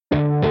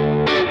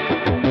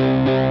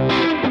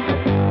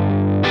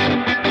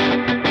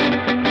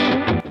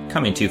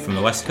Coming to you from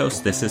the West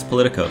Coast, this is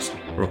Politicoast.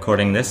 We're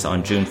recording this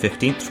on June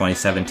 15th,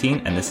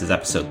 2017, and this is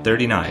episode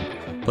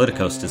 39.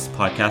 Politicoast is the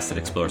podcast that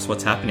explores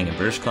what's happening in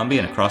British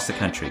Columbia and across the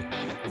country.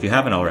 If you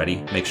haven't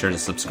already, make sure to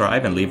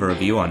subscribe and leave a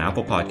review on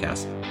Apple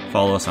Podcasts.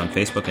 Follow us on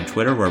Facebook and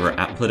Twitter where we're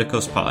at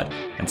PoliticoastPod,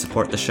 and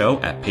support the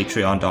show at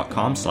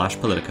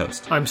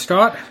patreon.com/Politicoast. I'm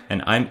Scott.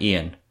 And I'm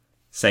Ian.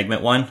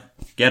 Segment 1,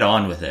 get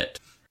on with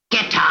it.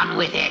 Get on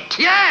with it.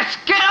 Yes,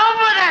 get on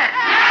with it!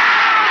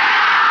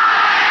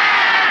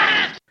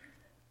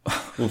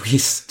 We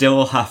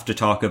still have to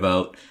talk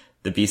about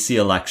the BC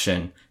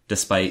election,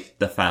 despite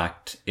the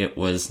fact it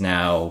was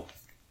now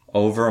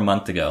over a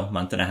month and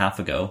a half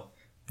ago,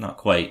 not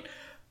quite,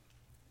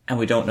 and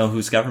we don't know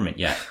who's government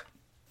yet.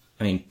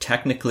 I mean,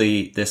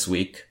 technically this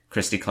week,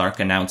 Christy Clark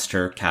announced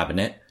her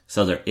cabinet,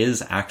 so there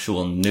is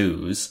actual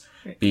news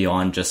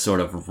beyond just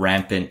sort of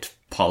rampant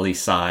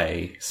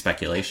poli-sci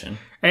speculation.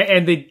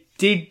 And they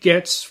did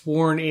get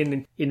sworn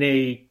in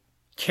a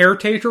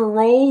caretaker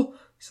role,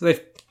 so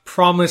they've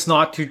promised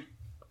not to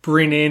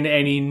bring in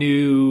any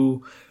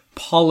new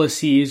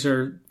policies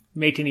or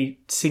make any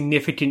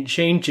significant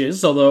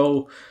changes,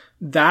 although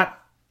that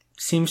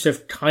seems to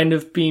have kind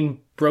of been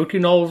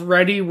broken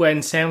already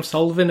when Sam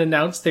Sullivan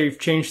announced they've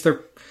changed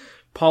their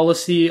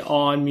policy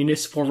on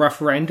municipal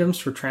referendums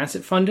for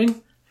transit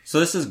funding. So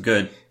this is a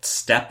good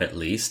step, at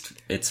least.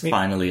 It's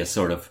finally a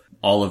sort of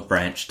olive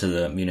branch to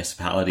the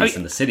municipalities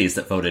and the cities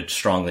that voted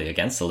strongly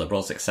against the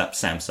Liberals, except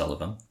Sam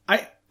Sullivan.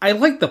 I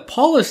like the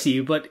policy,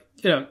 but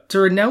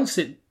to announce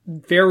it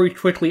very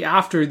quickly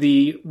after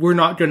the "we're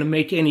not going to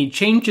make any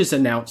changes"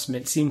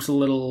 announcement seems a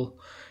little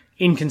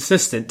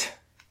inconsistent.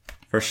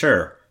 For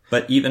sure.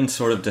 But even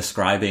sort of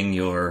describing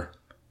your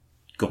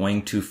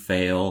going to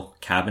fail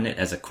cabinet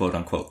as a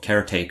quote-unquote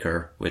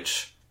caretaker,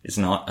 which is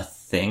not a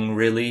thing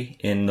really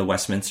in the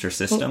Westminster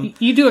system. Well,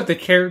 you do have the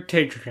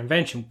caretaker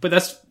convention, but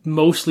that's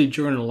mostly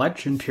during an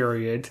election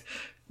period,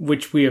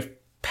 which we have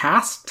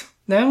passed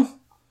now.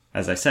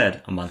 As I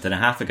said, a month and a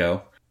half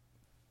ago.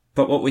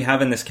 But what we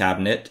have in this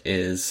cabinet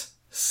is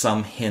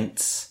some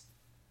hints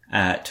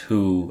at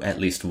who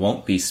at least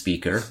won't be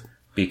speaker,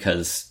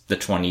 because the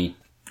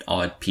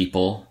 20-odd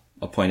people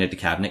appointed to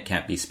cabinet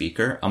can't be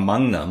speaker.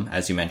 Among them,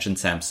 as you mentioned,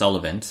 Sam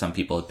Sullivan, some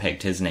people had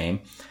pegged his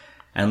name,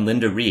 and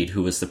Linda Reid,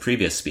 who was the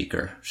previous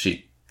speaker.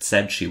 She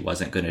said she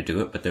wasn't going to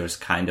do it, but there was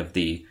kind of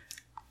the,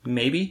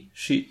 maybe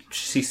she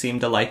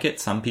seemed to like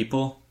it. Some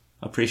people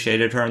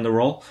appreciated her in the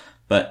role,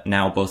 but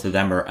now both of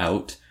them are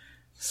out.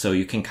 So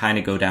you can kind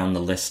of go down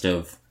the list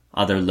of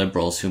other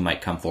Liberals who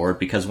might come forward,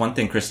 because one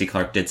thing Christy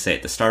Clark did say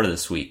at the start of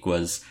this week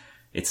was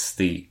it's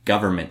the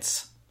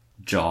government's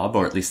job,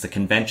 or at least the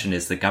convention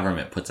is the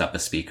government puts up a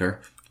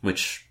speaker,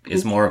 which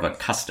is more of a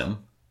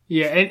custom.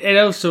 Yeah, and it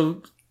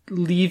also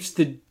leaves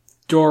the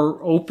door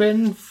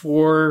open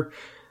for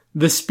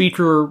the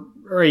speaker,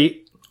 or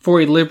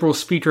for a Liberal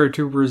speaker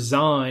to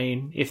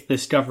resign if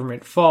this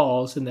government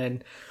falls, and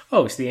then,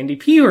 it's the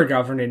NDP who are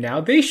governing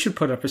now, they should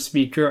put up a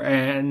speaker,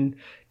 and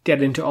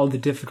get into all the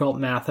difficult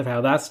math of how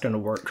that's going to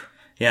work.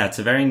 Yeah, it's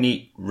a very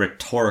neat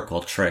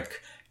rhetorical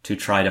trick to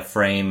try to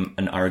frame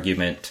an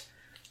argument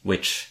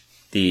which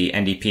the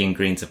NDP and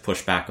Greens have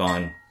pushed back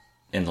on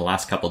in the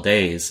last couple of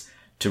days,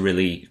 to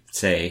really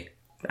say,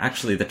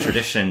 actually, the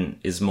tradition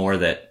is more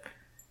that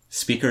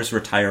speakers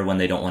retire when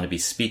they don't want to be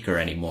speaker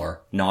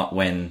anymore, not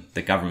when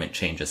the government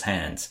changes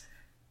hands.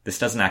 This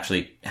doesn't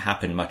actually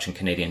happen much in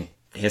Canadian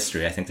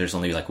history. I think there's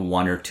only like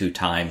one or two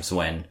times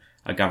when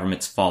a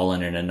government's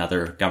fallen and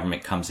another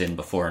government comes in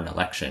before an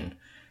election.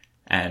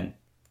 And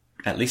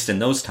at least in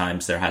those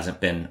times, there hasn't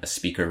been a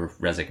speaker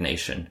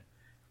resignation.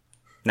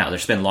 Now,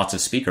 there's been lots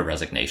of speaker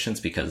resignations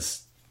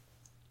because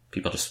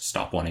people just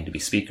stop wanting to be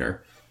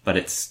speaker. But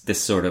it's this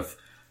sort of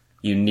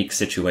unique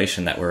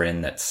situation that we're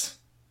in that's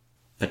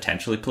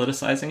potentially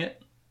politicizing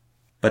it.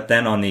 But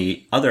then on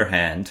the other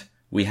hand,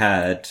 we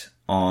had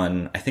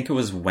on, I think it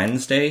was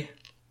Wednesday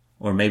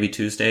or maybe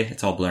Tuesday,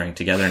 it's all blurring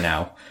together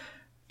now,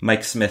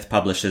 Mike Smith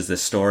publishes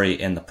this story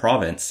in The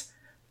Province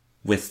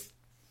with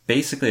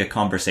basically a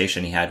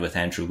conversation he had with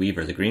Andrew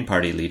Weaver, the Green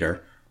Party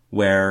leader,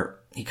 where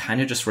he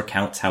kind of just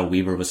recounts how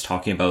Weaver was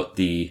talking about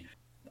the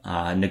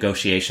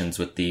negotiations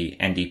with the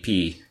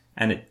NDP,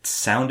 and it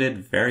sounded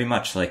very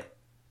much like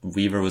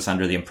Weaver was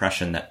under the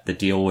impression that the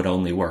deal would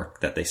only work,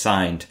 that they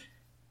signed,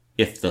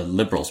 if the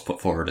Liberals put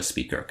forward a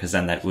speaker, because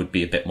then that would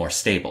be a bit more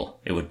stable.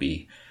 It would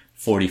be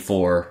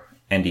 44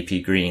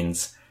 NDP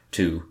Greens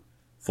to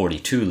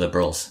 42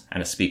 Liberals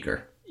and a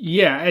speaker.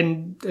 Yeah,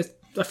 and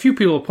a few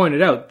people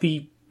pointed out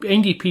the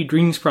NDP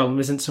Greens problem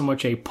isn't so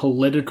much a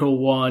political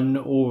one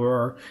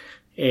or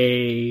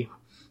a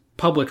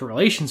public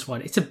relations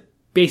one. It's a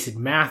basic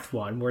math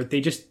one where they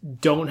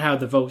just don't have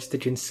the votes to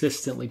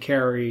consistently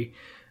carry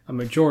a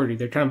majority.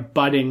 They're kind of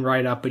butting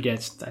right up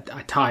against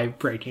a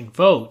tie-breaking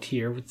vote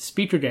here with the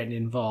speaker getting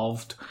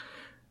involved.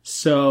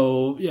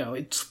 So,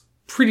 it's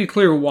pretty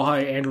clear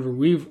why Andrew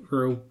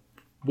Weaver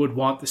would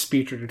want the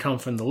speaker to come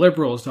from the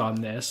Liberals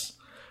on this.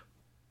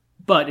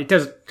 But it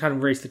does kind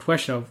of raise the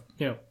question of,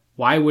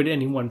 why would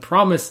anyone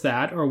promise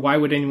that, or why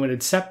would anyone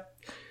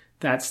accept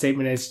that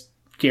statement as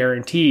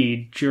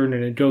guaranteed during the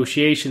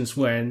negotiations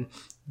when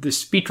the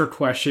speaker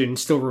question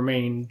still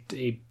remained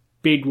a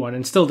big one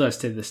and still does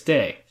to this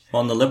day.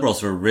 Well, and the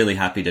Liberals were really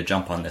happy to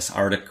jump on this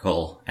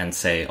article and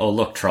say, oh,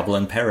 look, trouble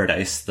in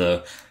paradise.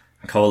 The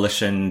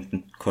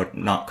coalition,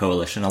 not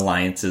coalition,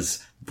 alliance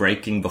is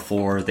breaking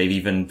before they've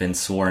even been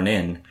sworn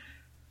in,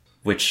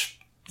 which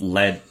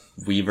led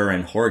Weaver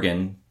and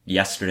Horgan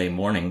yesterday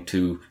morning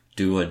to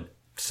do a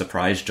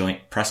surprise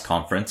joint press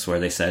conference where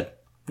they said,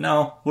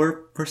 no,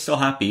 we're still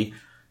happy.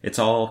 It's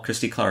all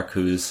Christy Clark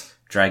who's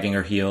dragging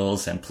her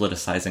heels and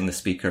politicizing the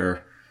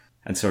speaker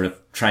and sort of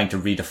trying to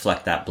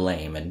redeflect that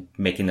blame and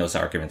making those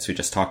arguments we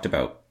just talked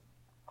about.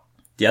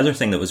 The other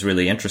thing that was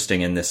really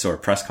interesting in this sort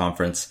of press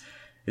conference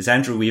is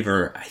Andrew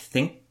Weaver, I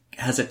think,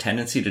 has a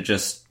tendency to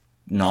just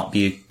not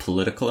be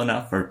political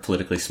enough or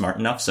politically smart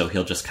enough, so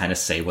he'll just kind of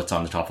say what's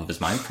on the top of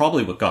his mind.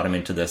 Probably what got him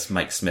into this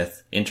Mike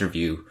Smith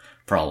interview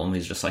problem.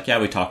 He's just like, yeah,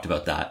 we talked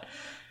about that.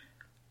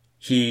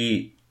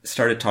 He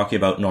started talking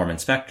about Norman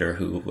Spector,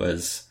 who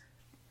was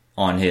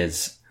on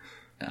his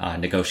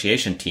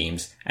negotiation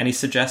teams, and he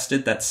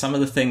suggested that some of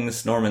the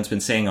things Norman's been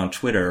saying on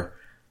Twitter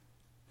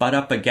butt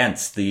up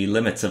against the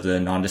limits of the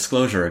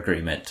non-disclosure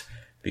agreement,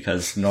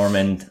 because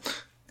Norman's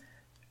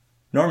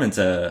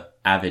a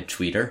avid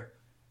tweeter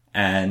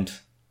and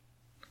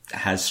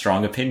has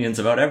strong opinions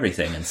about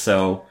everything, and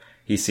so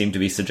he seemed to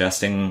be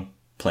suggesting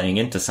playing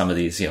into some of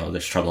these,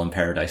 there's trouble in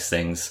paradise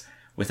things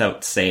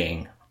without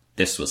saying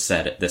this was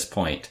said at this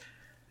point.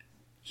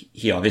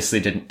 He obviously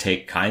didn't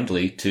take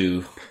kindly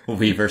to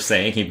Weaver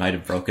saying he might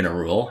have broken a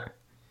rule.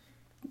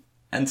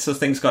 And so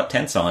things got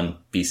tense on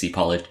BC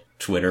Poly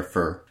Twitter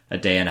for a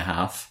day and a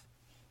half.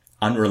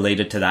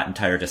 Unrelated to that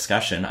entire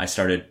discussion, I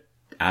started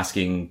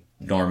asking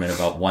Norman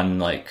about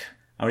one, I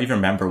don't even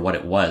remember what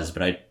it was,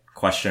 but I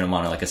questioned him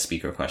on a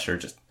speaker question,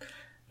 just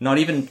not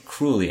even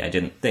cruelly, I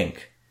didn't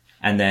think.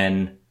 And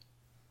then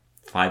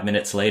 5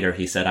 minutes later,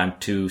 he said, I'm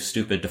too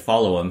stupid to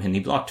follow him, and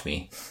he blocked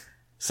me.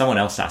 Someone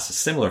else asked a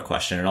similar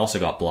question and also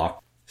got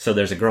blocked. So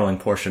there's a growing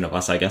portion of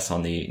us, I guess,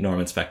 on the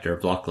Norman Spector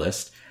block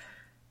list.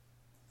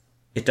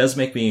 It does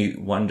make me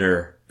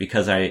wonder,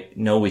 because I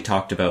know we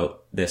talked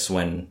about this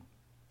when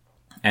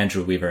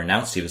Andrew Weaver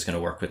announced he was going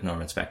to work with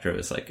Norman Spector. It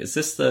was like, is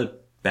this the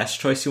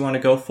best choice you want to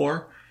go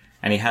for?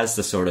 And he has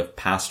the sort of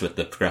past with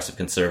the progressive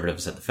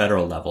conservatives at the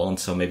federal level, and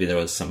so maybe there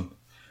was some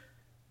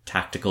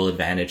tactical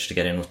advantage to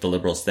get in with the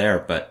Liberals there,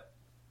 but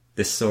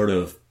this sort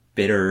of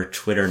bitter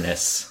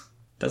Twitterness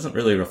doesn't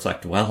really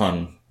reflect well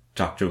on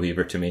Dr.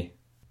 Weaver to me.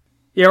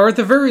 Yeah, or at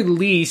the very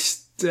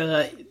least,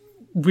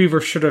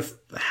 Weaver should have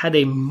had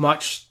a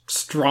much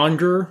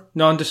stronger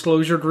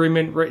non-disclosure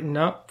agreement written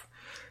up,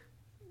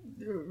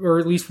 or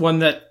at least one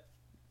that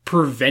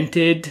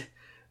prevented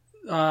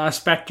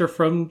Spector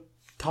from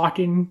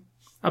talking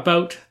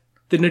about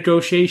the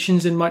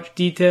negotiations in much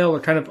detail or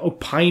kind of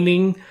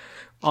opining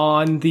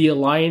on the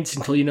alliance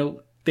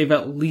until, they've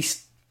at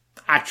least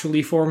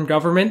actually formed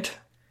government.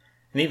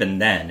 And even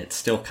then, it's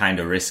still kind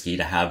of risky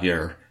to have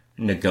your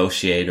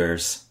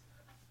negotiators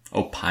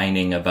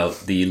opining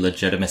about the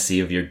legitimacy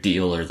of your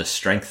deal or the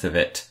strength of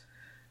it,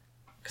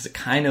 because it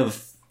kind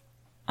of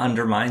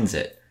undermines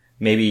it.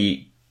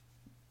 Maybe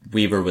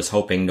Weaver was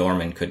hoping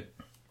Norman could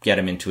get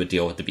him into a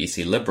deal with the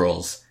BC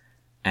Liberals,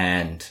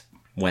 and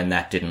when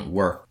that didn't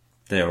work,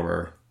 there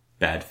were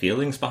bad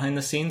feelings behind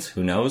the scenes.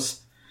 Who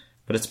knows?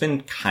 But it's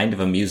been kind of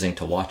amusing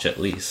to watch, at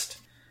least.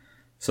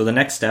 So the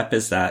next step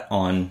is that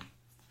on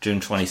June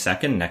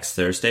 22nd, next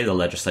Thursday, the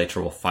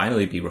legislature will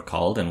finally be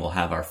recalled, and we'll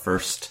have our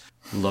first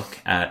look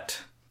at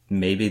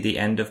maybe the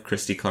end of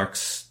Christy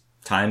Clark's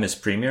time as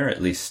premier.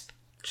 At least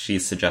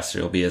she's suggested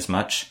it'll be as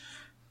much.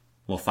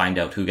 We'll find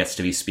out who gets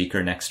to be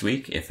speaker next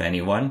week, if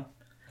anyone.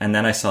 And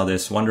then I saw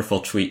this wonderful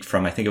tweet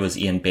from, I think it was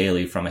Ian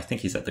Bailey from, I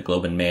think he's at the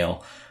Globe and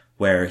Mail,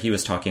 where he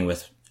was talking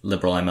with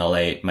Liberal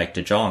MLA Mike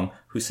de Jong,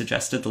 who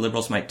suggested the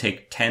Liberals might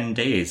take 10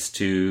 days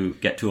to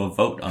get to a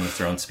vote on the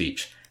throne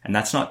speech. And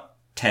that's not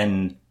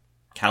 10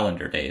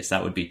 calendar days.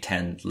 That would be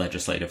 10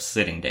 legislative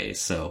sitting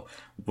days. So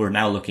we're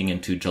now looking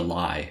into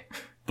July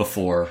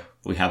before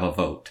we have a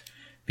vote,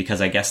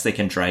 because I guess they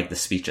can drag the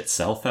speech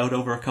itself out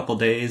over a couple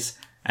days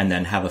and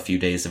then have a few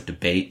days of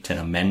debate and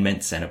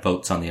amendments and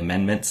votes on the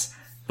amendments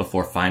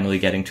before finally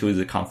getting to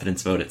the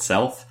confidence vote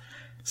itself.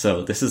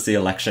 So this is the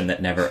election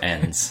that never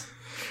ends.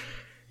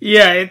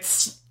 Yeah,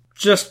 it's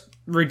just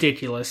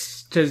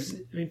ridiculous, because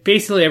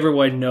basically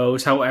everyone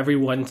knows how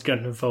everyone's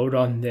going to vote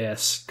on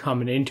this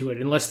coming into it,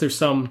 unless there's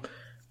some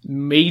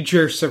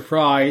major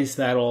surprise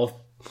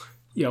that'll,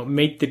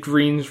 make the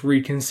Greens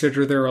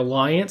reconsider their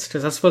alliance,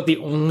 because that's about the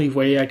only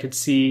way I could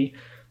see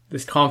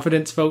this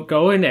confidence vote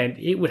going, and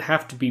it would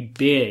have to be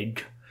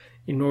big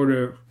in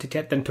order to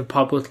get them to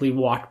publicly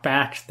walk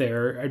back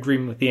their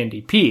agreement with the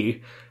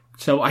NDP.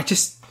 So I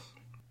just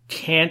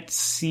can't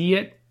see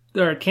it,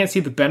 or I can't see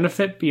the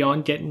benefit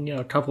beyond getting,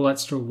 a couple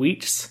extra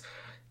weeks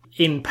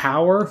in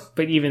power,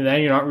 but even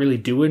then you're not really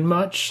doing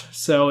much.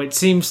 So it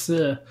seems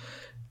to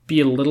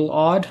be a little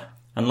odd.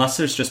 Unless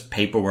there's just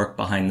paperwork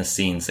behind the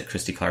scenes that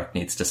Christy Clark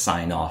needs to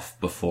sign off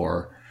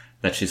before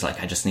that she's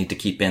like, I just need to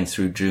keep in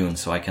through June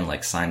so I can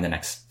like sign the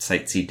next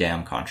Site C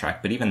Dam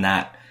contract. But even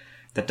that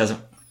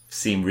doesn't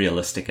seem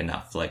realistic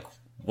enough. Like,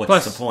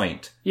 what's the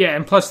point? Yeah,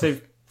 and plus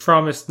they've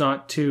promised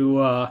not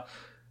to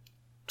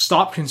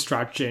stop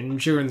construction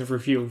during the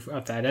review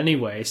of that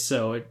anyway.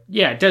 So,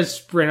 it does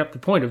bring up the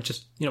point of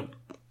just,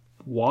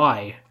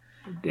 why?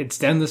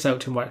 Extend this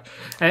out too much.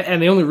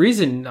 And the only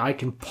reason I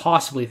can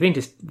possibly think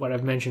is what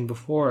I've mentioned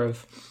before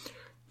of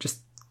just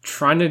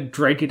trying to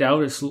drag it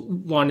out as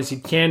long as you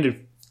can to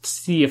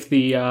see if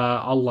the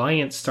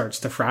alliance starts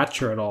to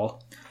fracture at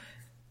all.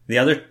 The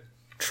other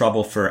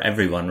trouble for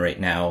everyone right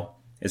now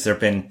is there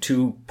have been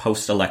 2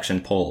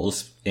 post-election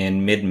polls.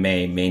 In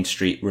mid-May, Main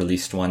Street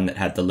released one that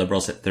had the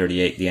Liberals at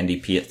 38, the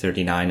NDP at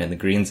 39, and the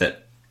Greens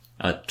at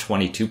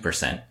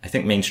 22%. I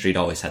think Main Street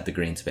always had the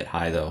Greens a bit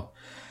high, though.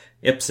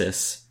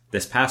 Ipsos,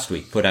 this past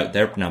week, put out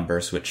their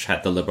numbers, which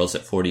had the Liberals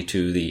at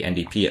 42, the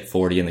NDP at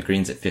 40, and the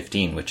Greens at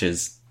 15, which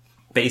is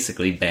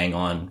basically bang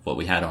on what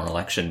we had on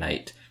election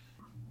night.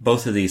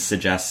 Both of these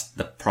suggest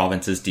the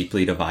province is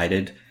deeply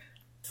divided.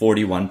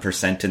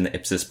 41% in the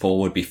Ipsos poll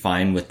would be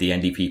fine with the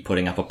NDP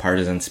putting up a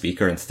partisan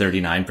speaker, and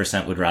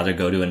 39% would rather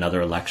go to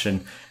another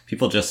election.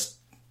 People just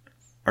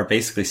are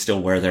basically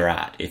still where they're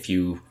at. If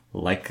you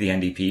like the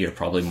NDP, you're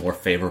probably more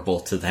favorable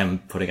to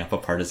them putting up a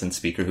partisan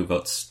speaker who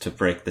votes to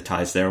break the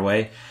ties their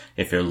way.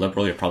 If you're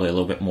Liberal, you're probably a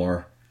little bit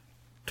more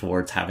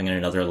towards having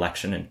another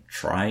election and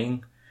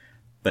trying.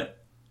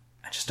 But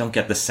I just don't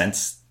get the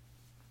sense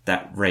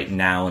that right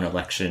now an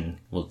election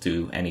will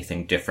do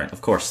anything different.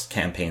 Of course,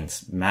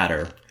 campaigns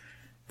matter,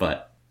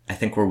 but I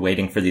think we're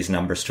waiting for these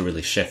numbers to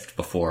really shift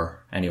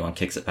before anyone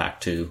kicks it back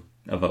to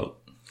a vote.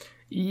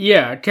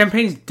 Yeah,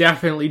 campaigns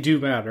definitely do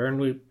matter, and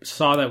we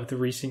saw that with the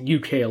recent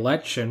UK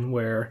election,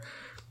 where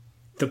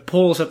the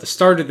polls at the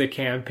start of the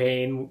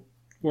campaign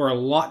were a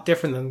lot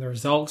different than the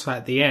results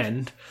at the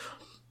end.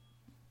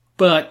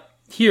 But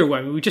here,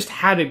 we just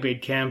had a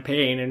big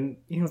campaign,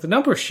 and the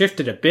numbers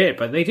shifted a bit,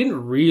 but they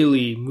didn't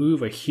really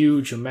move a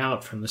huge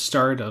amount from the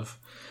start of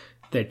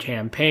the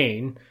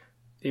campaign.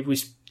 It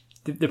was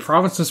the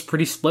province was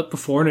pretty split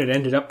before, and it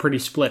ended up pretty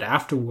split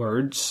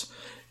afterwards,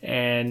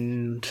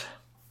 and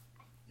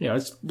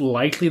it's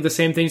likely the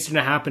same thing's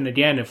going to happen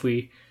again if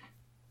we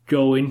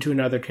go into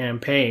another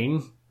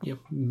campaign.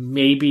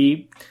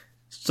 Maybe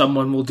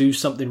someone will do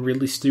something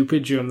really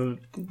stupid during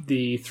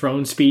the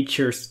throne speech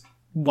or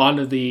one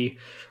of the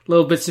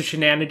little bits of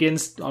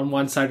shenanigans on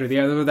one side or the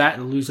other of that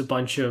and lose a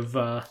bunch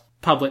of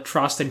public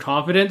trust and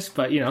confidence.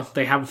 But,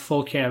 they have a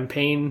full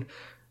campaign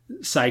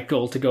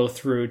cycle to go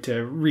through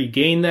to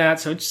regain that.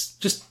 So it's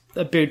just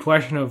a big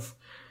question of,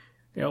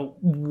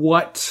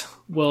 what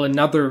will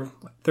another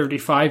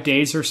 35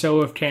 days or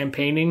so of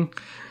campaigning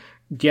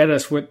get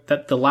us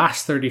that the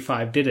last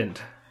 35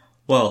 didn't?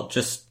 Well,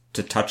 just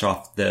to touch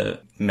off the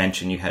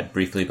mention you had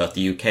briefly about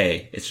the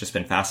UK, it's just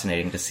been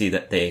fascinating to see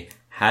that they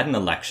had an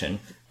election,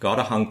 got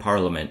a hung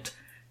parliament,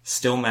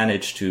 still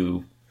managed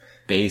to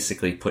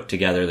basically put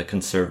together the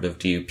Conservative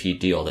DUP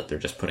deal that they're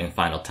just putting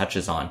final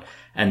touches on.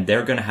 And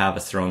they're going to have a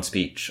throne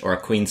speech or a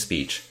queen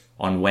speech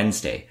on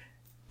Wednesday.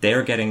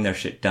 They're getting their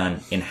shit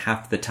done in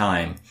half the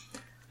time,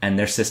 and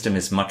their system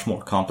is much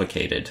more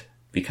complicated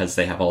because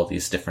they have all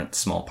these different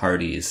small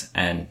parties,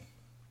 and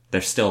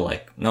they're still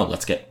like, no,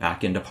 let's get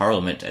back into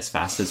Parliament as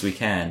fast as we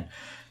can.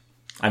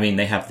 I mean,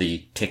 they have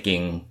the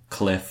ticking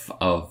cliff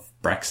of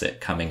Brexit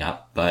coming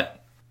up,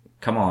 but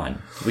come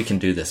on, we can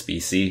do this,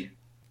 BC.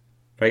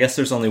 But I guess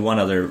there's only one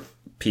other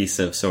piece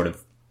of sort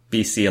of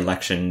BC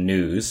election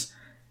news,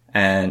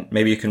 and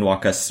maybe you can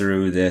walk us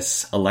through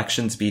this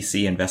Elections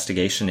BC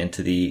investigation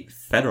into the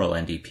federal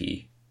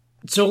NDP.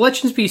 So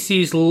Elections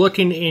BC is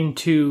looking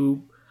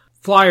into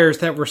flyers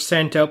that were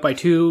sent out by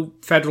 2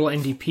 federal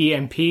NDP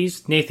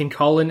MPs, Nathan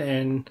Cullen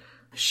and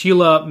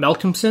Sheila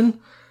Meltomson,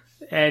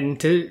 and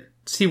to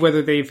see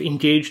whether they've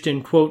engaged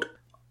in, quote,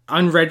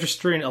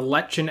 unregistering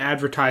election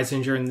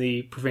advertising during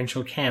the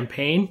provincial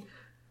campaign.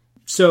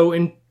 So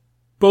in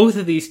both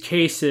of these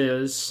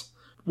cases,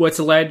 what's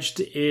alleged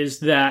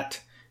is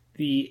that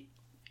the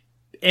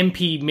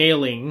MP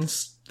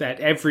mailings that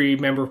every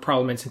member of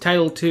parliament's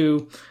entitled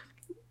to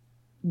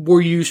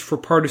were used for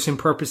partisan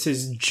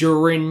purposes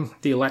during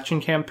the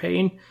election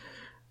campaign.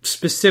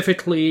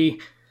 Specifically,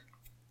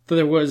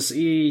 there was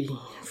a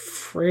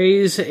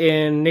phrase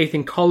in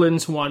Nathan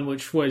Cullen's one,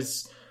 which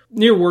was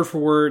near word for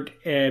word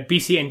a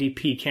BC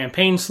NDP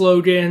campaign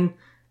slogan,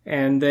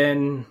 and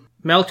then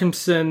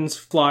Meltomson's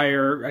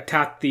flyer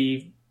attacked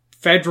the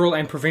federal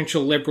and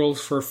provincial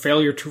Liberals for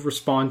failure to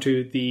respond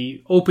to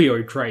the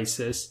opioid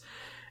crisis.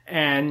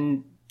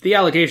 And the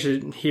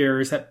allegation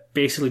here is that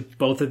basically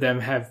both of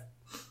them have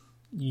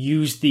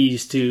used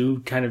these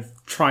to kind of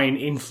try and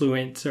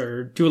influence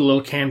or do a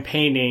little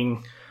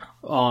campaigning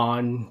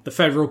on the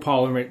federal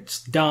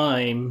parliament's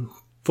dime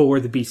for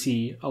the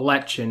BC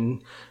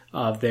election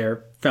of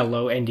their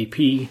fellow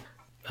NDP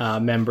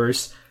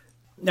members.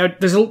 Now,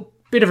 there's a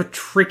bit of a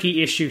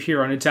tricky issue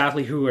here on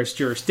exactly who has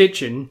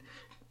jurisdiction.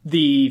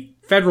 The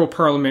federal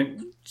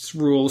parliament's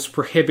rules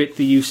prohibit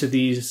the use of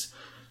these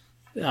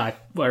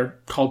what are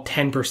called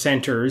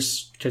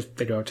 10%ers, because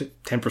they go to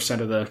 10%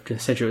 of the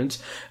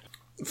constituents,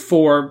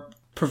 for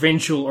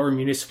provincial or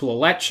municipal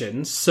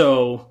elections.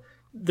 So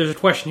there's a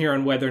question here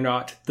on whether or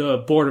not the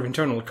Board of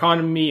Internal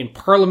Economy and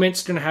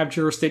Parliament's going to have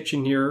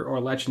jurisdiction here, or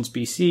Elections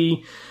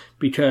BC,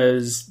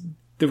 because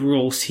the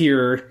rules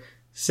here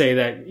say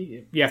that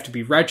you have to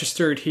be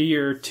registered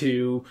here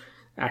to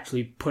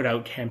actually put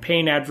out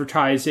campaign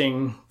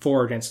advertising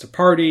for or against a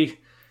party.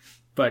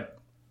 But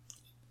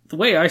the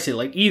way I see it,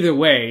 like, either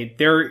way,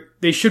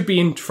 they should be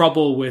in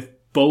trouble with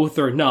both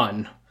or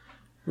none,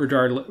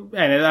 regardless.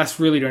 And that's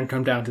really going to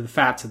come down to the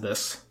facts of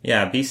this.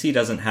 Yeah, BC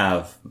doesn't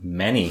have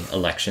many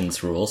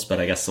elections rules, but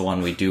I guess the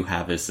one we do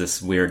have is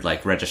this weird,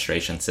 like,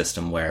 registration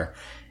system where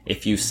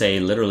if you say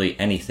literally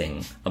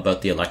anything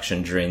about the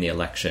election during the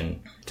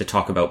election to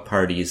talk about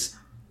parties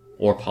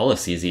or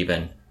policies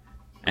even,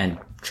 and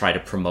try to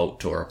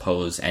promote or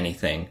oppose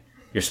anything,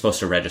 you're supposed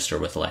to register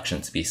with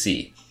Elections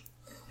BC.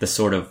 The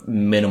sort of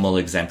minimal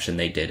exemption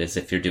they did is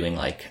if you're doing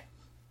like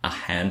a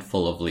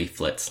handful of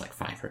leaflets, like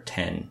 5 or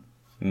 10,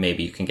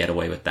 maybe you can get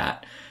away with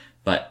that.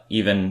 But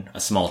even a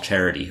small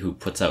charity who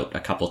puts out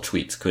a couple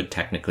tweets could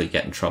technically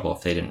get in trouble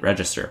if they didn't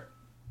register.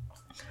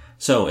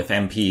 So if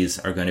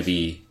MPs are going to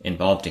be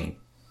involved in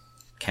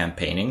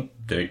campaigning,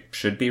 they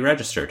should be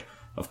registered.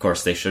 Of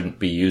course, they shouldn't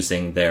be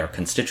using their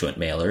constituent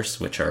mailers,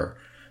 which are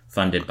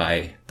funded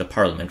by the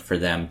Parliament for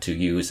them to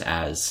use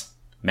as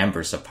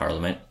members of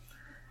Parliament.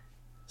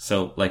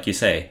 So, like you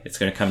say, it's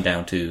going to come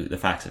down to the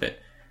facts of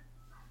it.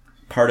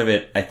 Part of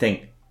it, I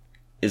think,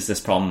 is this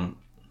problem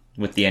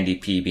with the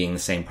NDP being the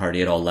same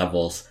party at all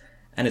levels.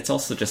 And it's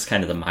also just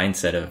kind of the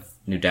mindset of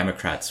New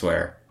Democrats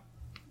where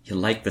you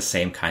like the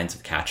same kinds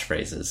of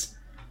catchphrases.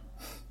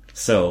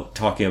 So,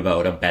 talking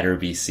about a better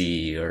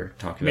BC or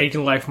talking about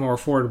making life more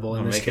affordable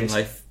in this case. Making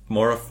life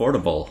more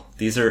affordable.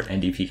 These are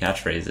NDP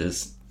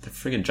catchphrases. They're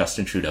friggin'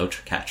 Justin Trudeau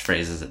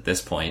catchphrases at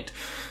this point.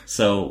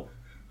 So,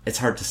 it's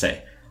hard to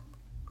say.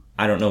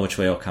 I don't know which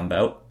way it'll come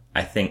out.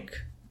 I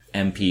think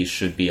MPs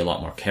should be a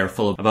lot more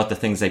careful about the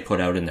things they put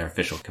out in their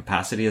official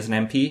capacity as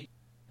an MP.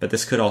 But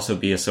this could also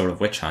be a sort of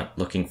witch hunt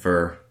looking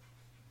for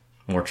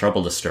more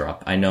trouble to stir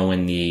up. I know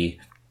in the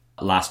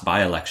last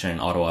by-election in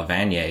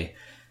Ottawa-Vanier,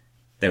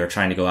 they were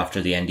trying to go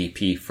after the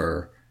NDP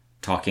for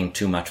talking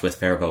too much with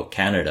Fair Vote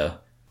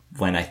Canada,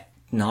 when I'm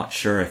not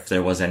sure if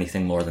there was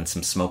anything more than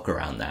some smoke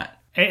around that.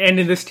 And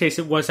in this case,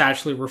 it was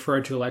actually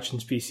referred to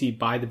Elections BC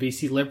by the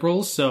BC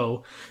Liberals,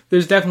 so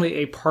there's definitely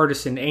a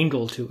partisan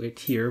angle to it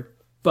here.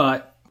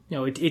 But, you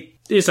know, it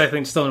is, I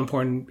think, still an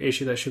important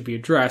issue that should be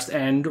addressed.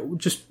 And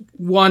just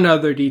one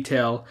other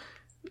detail,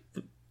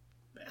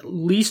 at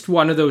least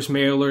one of those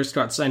mailers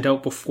got sent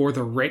out before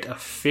the writ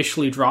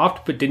officially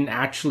dropped, but didn't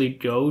actually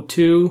go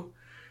to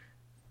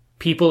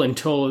people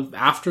until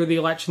after the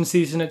election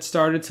season had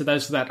started. So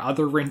there's that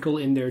other wrinkle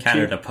in there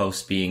Canada too.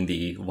 Post being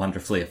the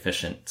wonderfully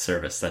efficient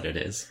service that it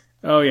is.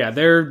 Oh yeah,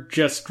 they're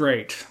just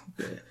great.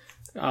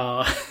 Moving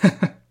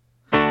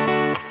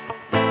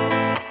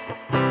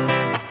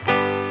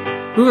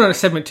on to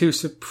segment 2,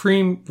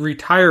 Supreme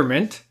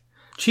Retirement.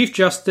 Chief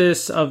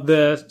Justice of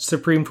the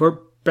Supreme Court,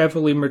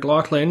 Beverly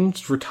McLaughlin,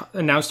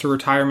 announced her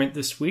retirement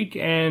this week,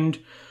 and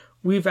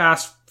we've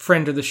asked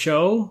friend of the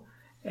show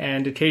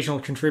and occasional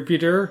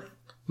contributor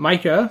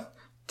Micah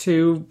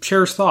to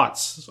share his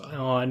thoughts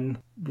on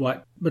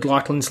what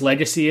McLaughlin's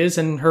legacy is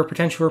and her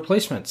potential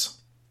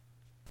replacements.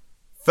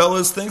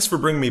 Fellas, thanks for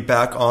bringing me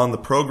back on the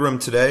program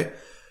today.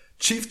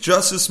 Chief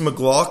Justice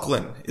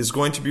McLaughlin is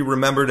going to be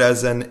remembered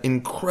as an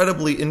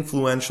incredibly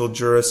influential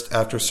jurist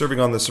after serving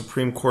on the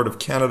Supreme Court of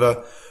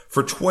Canada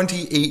for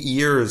 28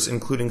 years,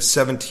 including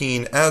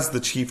 17 as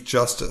the Chief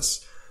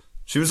Justice.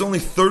 She was only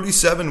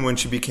 37 when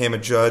she became a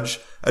judge,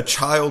 a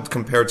child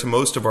compared to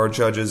most of our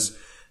judges,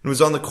 and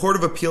was on the Court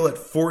of Appeal at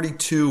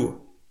 42.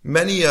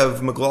 Many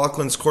of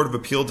McLaughlin's Court of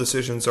Appeal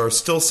decisions are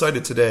still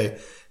cited today.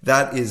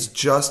 That is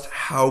just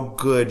how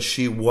good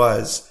she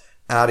was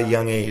at a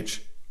young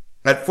age.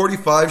 At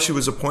 45, she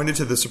was appointed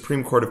to the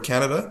Supreme Court of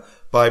Canada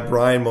by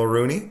Brian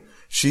Mulroney.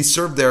 She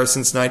served there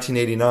since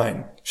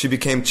 1989. She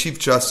became Chief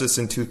Justice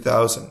in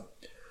 2000.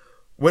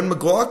 When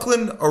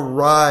McLaughlin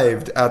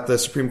arrived at the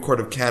Supreme Court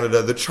of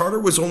Canada, the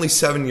charter was only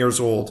 7 years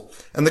old,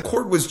 and the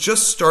court was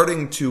just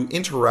starting to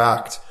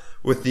interact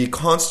with the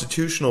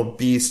constitutional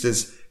beast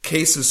as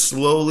cases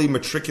slowly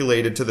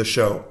matriculated to the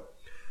show.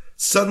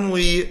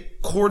 Suddenly,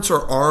 courts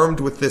are armed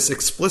with this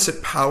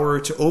explicit power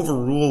to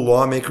overrule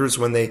lawmakers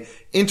when they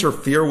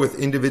interfere with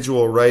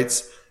individual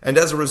rights, and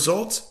as a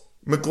result,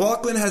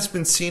 McLaughlin has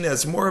been seen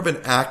as more of an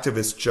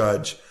activist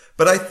judge.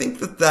 But I think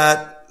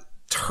that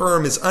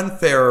term is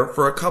unfair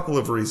for a couple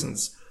of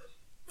reasons.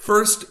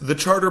 First, the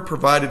charter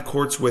provided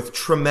courts with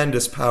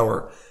tremendous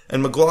power,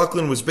 and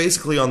McLaughlin was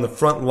basically on the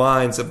front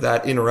lines of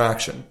that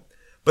interaction.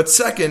 But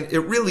second, it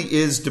really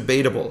is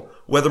debatable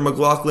whether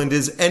McLaughlin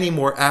is any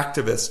more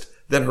activist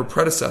than her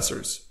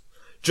predecessors.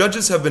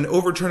 Judges have been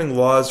overturning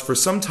laws for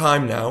some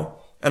time now,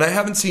 and I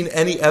haven't seen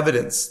any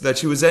evidence that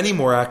she was any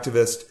more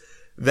activist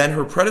than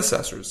her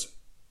predecessors.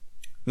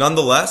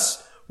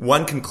 Nonetheless,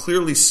 one can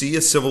clearly see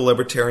a civil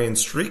libertarian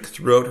streak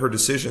throughout her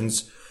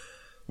decisions,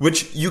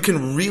 which you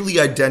can really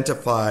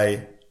identify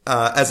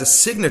as a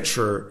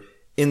signature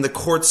in the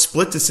court's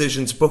split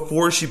decisions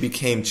before she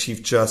became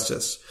Chief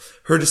Justice.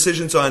 Her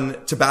decisions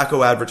on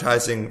tobacco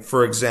advertising,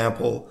 for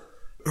example,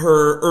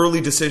 her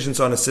early decisions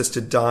on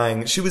assisted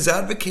dying, she was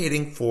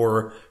advocating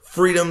for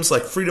freedoms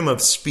like freedom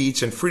of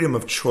speech and freedom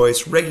of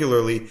choice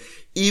regularly,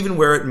 even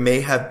where it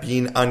may have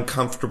been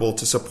uncomfortable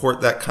to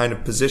support that kind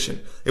of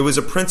position. It was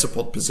a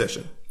principled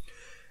position.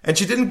 And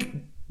she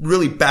didn't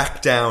really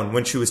back down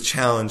when she was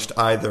challenged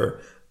either.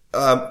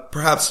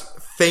 Perhaps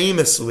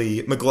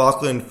famously,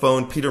 McLaughlin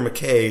phoned Peter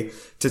MacKay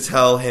to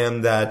tell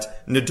him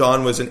that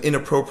Nadon was an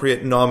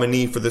inappropriate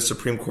nominee for the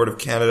Supreme Court of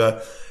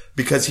Canada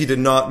because he did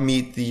not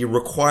meet the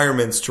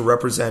requirements to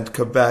represent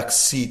Quebec's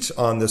seat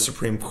on the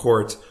Supreme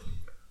Court.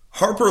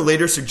 Harper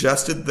later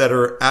suggested that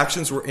her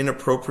actions were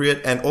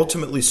inappropriate and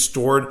ultimately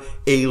stored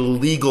a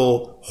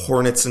legal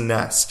hornet's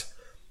nest.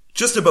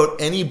 Just about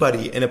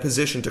anybody in a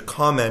position to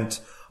comment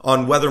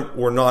on whether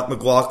or not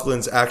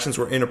McLaughlin's actions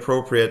were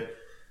inappropriate,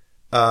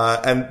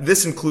 and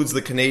this includes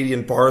the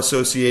Canadian Bar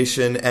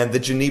Association and the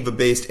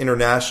Geneva-based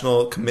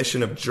International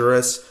Commission of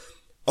Jurists.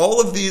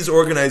 All of these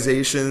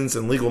organizations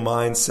and legal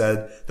minds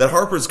said that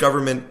Harper's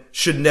government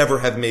should never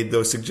have made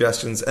those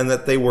suggestions and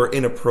that they were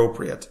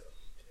inappropriate.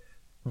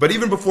 But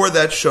even before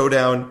that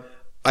showdown,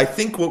 I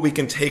think what we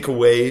can take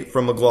away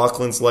from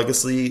McLaughlin's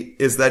legacy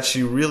is that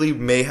she really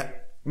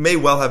may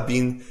well have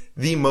been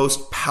the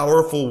most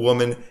powerful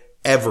woman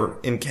ever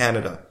in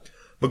Canada.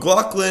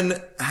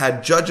 McLaughlin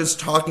had judges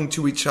talking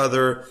to each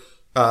other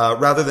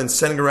rather than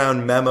sending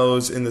around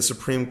memos in the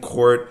Supreme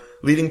Court,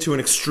 leading to an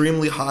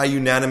extremely high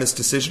unanimous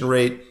decision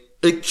rate.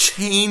 It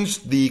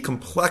changed the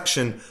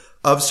complexion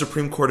of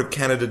Supreme Court of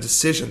Canada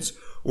decisions,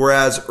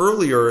 whereas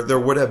earlier there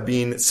would have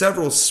been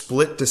several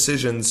split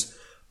decisions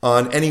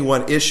on any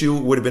one issue.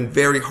 It would have been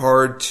very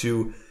hard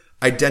to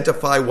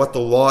identify what the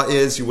law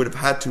is. You would have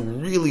had to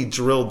really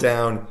drill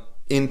down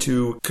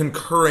into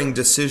concurring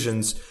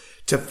decisions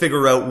to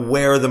figure out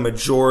where the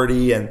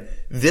majority and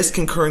this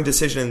concurring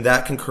decision and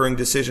that concurring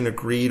decision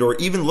agreed, or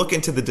even look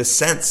into the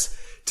dissents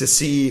to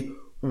see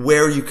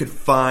where you could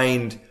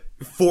find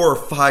 4 or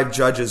 5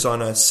 judges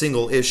on a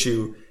single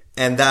issue,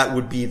 and that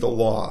would be the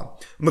law.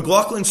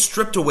 McLaughlin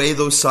stripped away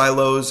those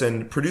silos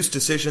and produced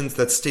decisions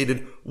that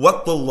stated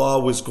what the law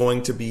was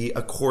going to be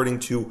according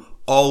to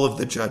all of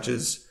the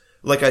judges,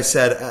 like I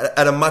said,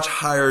 at a much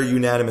higher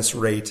unanimous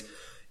rate.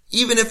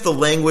 Even if the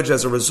language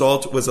as a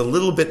result was a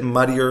little bit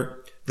muddier,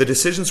 the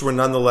decisions were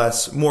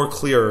nonetheless more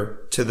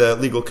clear to the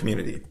legal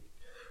community.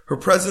 Her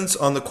presence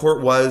on the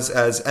court was,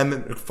 as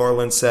Emmett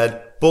McFarland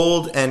said,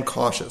 bold and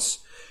cautious.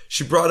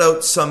 She brought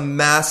out some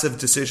massive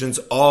decisions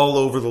all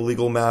over the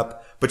legal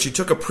map, but she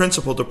took a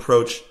principled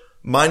approach,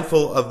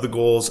 mindful of the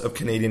goals of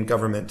Canadian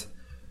government.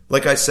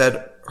 Like I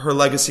said, her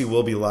legacy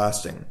will be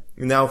lasting.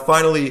 Now,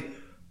 finally,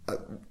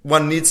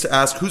 one needs to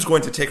ask who's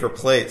going to take her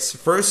place.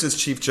 First, as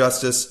Chief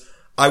Justice,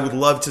 I would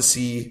love to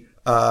see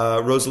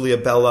Rosalie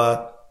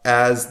Abella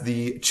as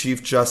the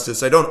Chief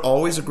Justice. I don't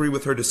always agree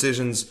with her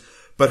decisions,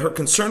 but her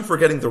concern for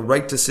getting the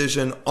right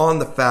decision on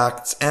the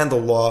facts and the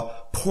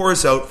law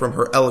pours out from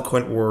her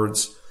eloquent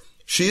words.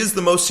 She is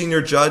the most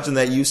senior judge, and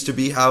that used to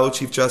be how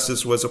Chief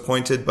Justice was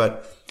appointed,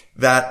 but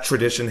that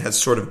tradition has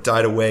sort of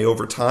died away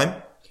over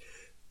time.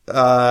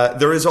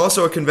 There is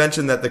also a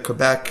convention that the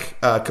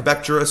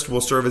Quebec jurist will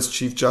serve as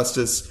Chief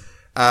Justice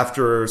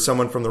after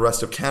someone from the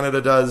rest of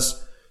Canada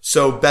does.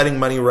 So betting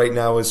money right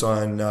now is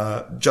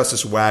on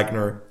Justice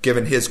Wagner,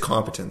 given his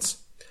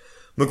competence.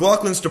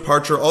 McLaughlin's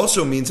departure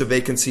also means a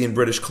vacancy in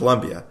British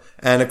Columbia,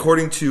 and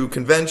according to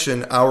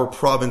convention, our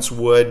province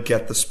would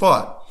get the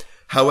spot.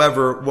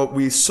 However, what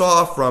we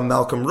saw from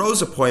Malcolm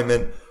Rowe's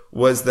appointment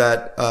was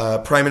that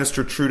Prime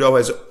Minister Trudeau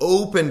has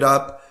opened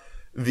up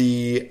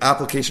the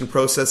application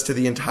process to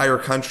the entire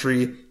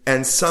country,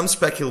 and some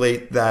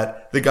speculate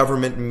that the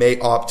government may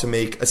opt to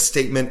make a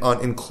statement on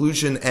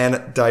inclusion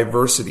and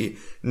diversity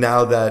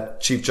now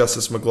that Chief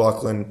Justice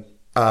McLaughlin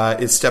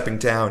is stepping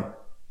down.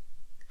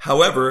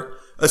 However,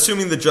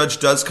 assuming the judge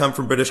does come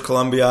from British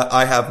Columbia,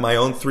 I have my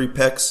own 3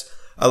 picks.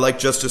 I like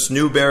Justice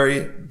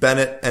Newberry,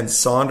 Bennett, and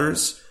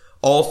Saunders.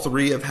 All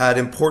 3 have had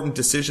important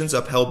decisions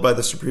upheld by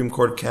the Supreme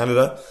Court of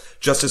Canada.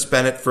 Justice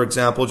Bennett, for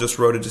example, just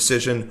wrote a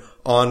decision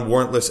on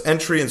warrantless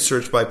entry and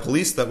search by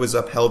police that was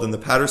upheld in the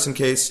Patterson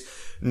case.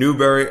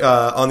 Newberry,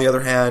 on the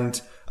other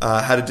hand,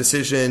 had a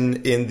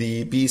decision in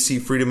the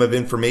BC Freedom of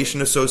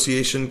Information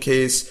Association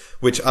case,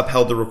 which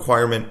upheld the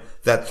requirement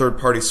that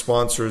third-party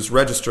sponsors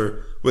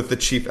register with the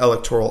chief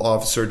electoral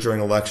officer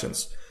during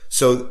elections.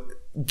 So,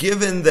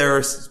 given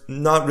their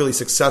not really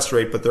success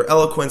rate, but their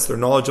eloquence, their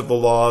knowledge of the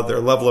law, their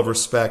level of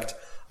respect,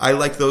 I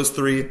like those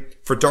 3.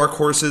 For dark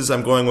horses,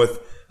 I'm going with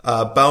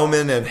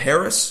Bauman and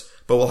Harris,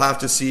 but we'll have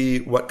to see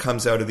what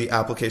comes out of the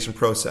application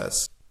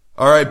process.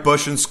 All right,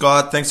 Bush and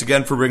Scott, thanks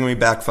again for bringing me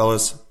back,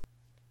 fellas.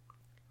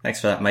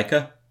 Thanks for that,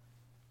 Micah.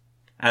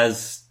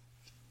 As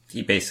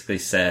he basically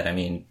said, I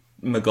mean,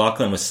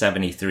 McLaughlin was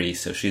 73,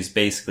 so she's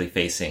basically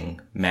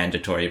facing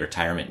mandatory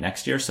retirement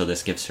next year, so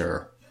this gives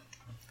her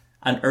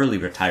an early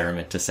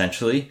retirement,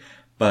 essentially.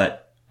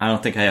 But I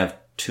don't think I have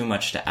too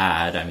much to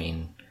add. I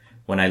mean,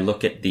 when I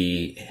look at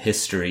the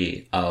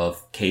history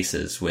of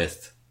cases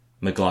with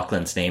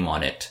McLaughlin's name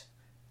on it,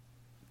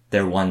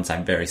 they're ones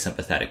I'm very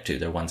sympathetic to.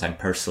 They're ones I'm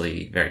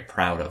personally very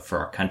proud of for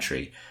our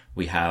country.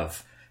 We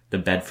have the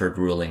Bedford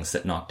rulings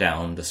that knock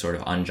down the sort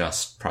of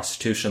unjust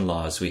prostitution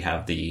laws. We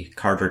have the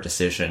Carter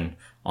decision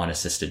on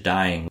assisted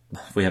dying.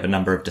 We have a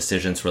number of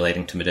decisions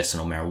relating to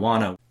medicinal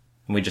marijuana.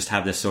 And we just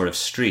have this sort of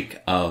streak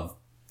of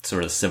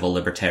sort of civil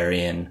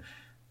libertarian,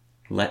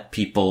 let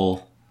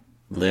people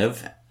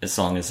live as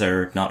long as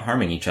they're not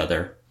harming each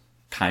other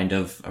kind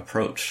of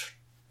approach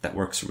that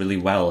works really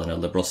well in a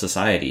liberal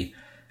society.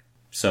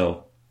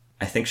 So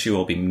I think she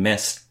will be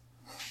missed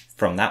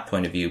from that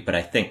point of view, but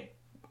I think,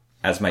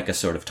 as Micah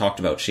sort of talked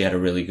about, she had a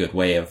really good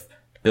way of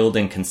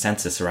building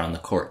consensus around the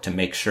court to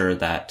make sure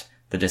that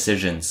the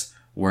decisions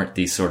weren't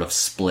these sort of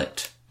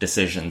split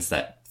decisions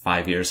that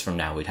 5 years from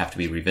now we'd have to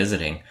be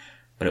revisiting,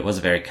 but it was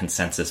a very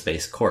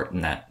consensus-based court,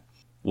 and that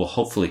will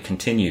hopefully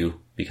continue,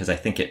 because I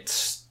think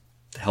it's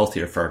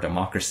healthier for our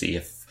democracy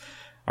if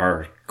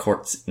our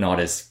court's not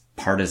as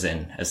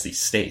partisan as these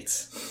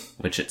states,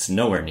 which it's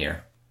nowhere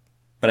near.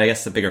 But I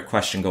guess the bigger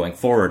question going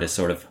forward is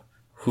sort of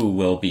who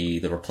will be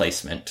the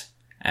replacement,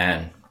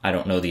 and I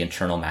don't know the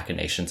internal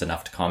machinations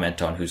enough to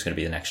comment on who's going to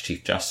be the next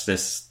Chief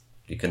Justice.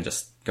 You can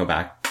just go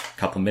back a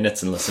couple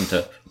minutes and listen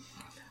to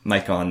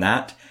Micah on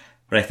that.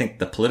 But I think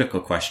the political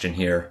question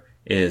here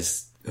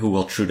is who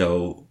will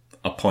Trudeau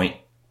appoint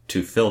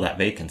to fill that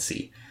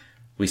vacancy?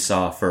 We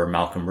saw for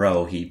Malcolm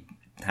Rowe, he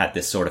had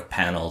this sort of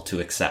panel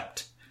to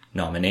accept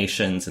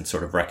nominations and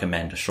sort of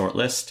recommend a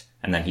shortlist,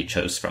 and then he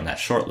chose from that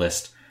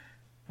shortlist.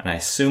 And I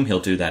assume he'll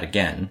do that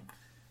again.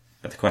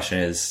 But the question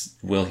is,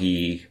 will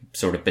he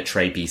sort of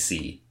betray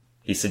BC?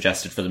 He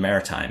suggested for the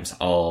Maritimes,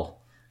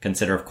 I'll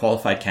consider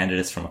qualified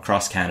candidates from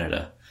across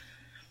Canada.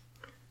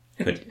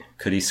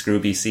 Could he screw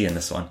BC in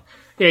this one?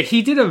 Yeah,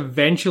 he did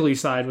eventually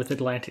side with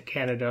Atlantic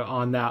Canada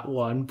on that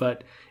one,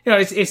 but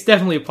it's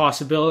definitely a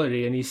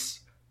possibility, and he's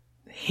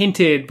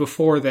hinted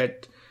before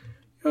that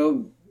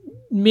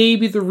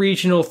maybe the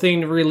regional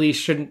thing really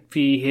shouldn't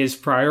be his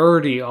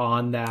priority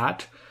on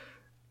that.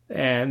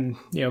 And,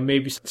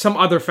 maybe some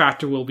other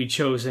factor will be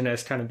chosen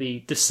as kind of the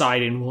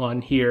deciding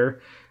one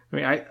here. I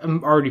mean,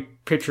 I'm already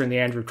picturing the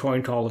Andrew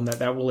Toyne column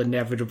that will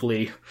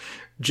inevitably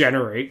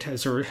generate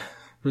as a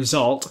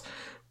result.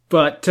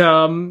 But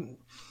I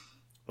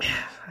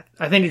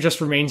think it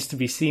just remains to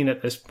be seen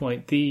at this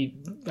point. The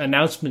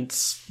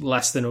announcement's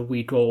less than a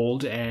week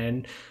old,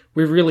 and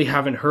we really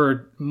haven't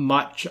heard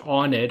much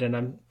on it. And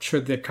I'm sure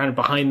the kind of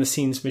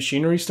behind-the-scenes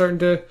machinery is starting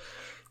to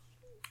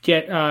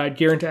get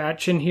gear into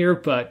action here,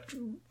 but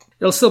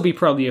it'll still be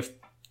probably a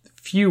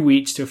few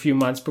weeks to a few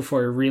months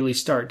before we really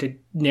start to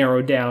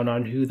narrow down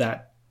on who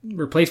that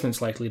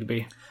replacement's likely to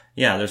be.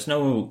 Yeah, there's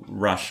no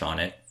rush on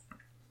it.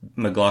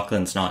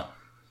 McLaughlin's not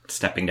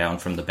stepping down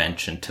from the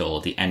bench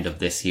until the end of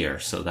this year,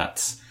 so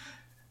that's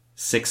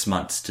 6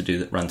 months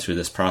to run through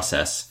this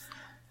process.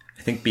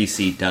 I think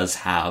BC does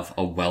have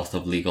a wealth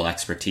of legal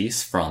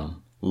expertise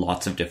from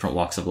lots of different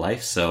walks of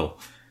life, so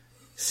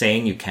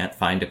saying you can't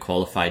find a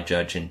qualified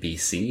judge in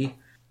BC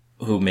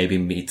who maybe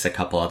meets a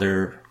couple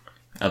other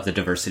of the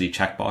diversity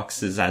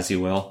checkboxes, as you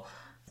will,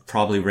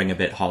 probably ring a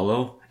bit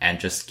hollow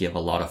and just give a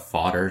lot of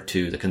fodder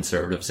to the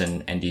Conservatives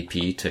and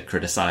NDP to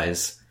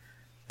criticize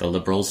the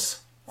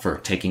Liberals for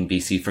taking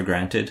BC for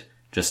granted,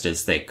 just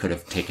as they could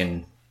have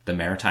taken the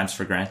Maritimes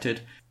for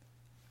granted.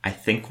 I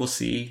think we'll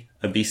see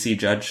a BC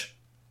judge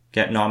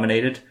get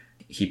nominated.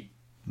 He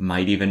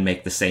might even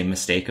make the same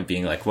mistake of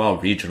being like, well,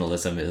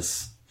 regionalism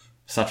is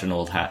such an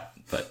old hat,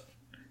 but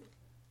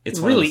it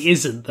really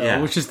isn't, though,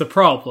 yeah. Which is the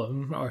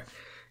problem. Or,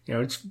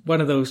 it's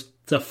one of those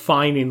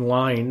defining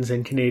lines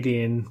in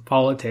Canadian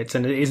politics,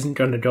 and it isn't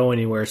going to go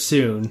anywhere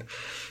soon.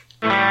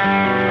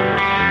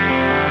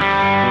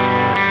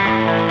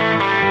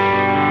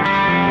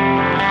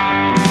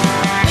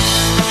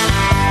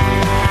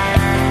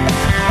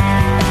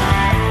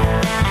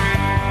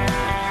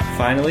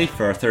 Finally,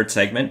 for our third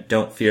segment,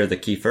 Don't Fear the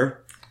Kiefer.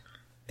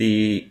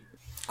 The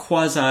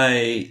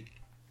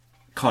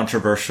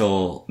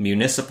quasi-controversial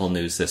municipal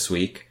news this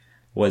week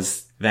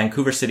was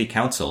Vancouver City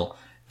Council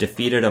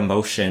defeated a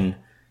motion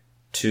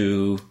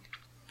to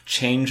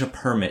change a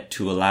permit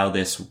to allow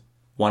this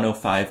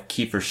 105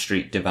 Kiefer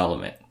Street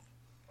development.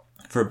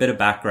 For a bit of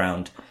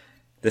background,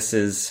 this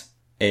is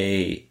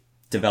a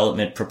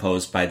development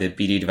proposed by the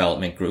BD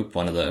Development Group,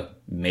 one of the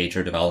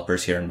major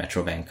developers here in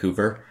Metro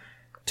Vancouver,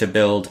 to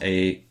build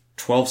a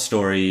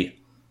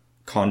 12-story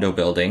condo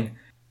building.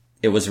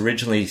 It was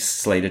originally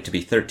slated to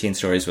be 13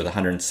 stories with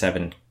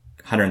 137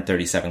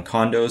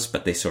 condos,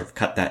 but they sort of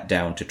cut that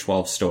down to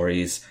 12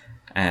 stories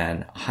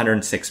and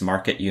 106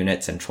 market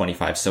units and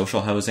 25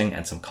 social housing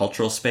and some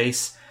cultural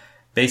space.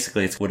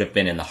 Basically, it would have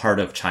been in the heart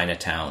of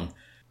Chinatown,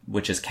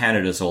 which is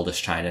Canada's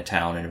oldest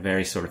Chinatown and a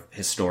very sort of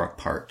historic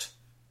part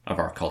of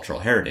our cultural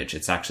heritage.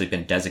 It's actually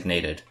been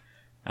designated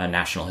a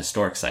National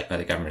Historic Site by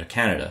the Government of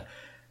Canada.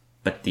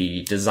 But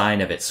the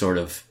design of it sort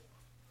of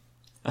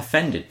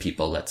offended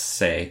people, let's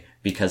say,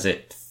 because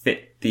it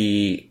fit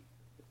the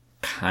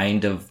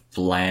kind of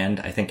bland,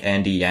 I think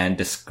Andy Yan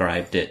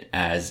described it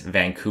as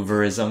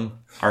Vancouverism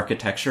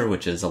architecture,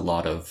 which is a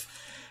lot of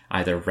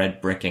either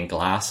red brick and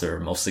glass or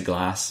mostly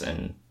glass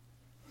and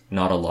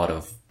not a lot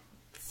of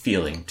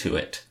feeling to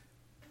it.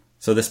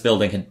 So this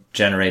building had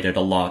generated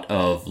a lot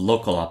of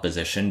local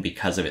opposition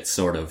because of its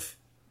sort of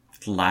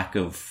lack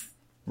of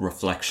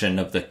reflection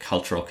of the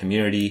cultural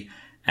community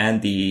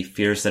and the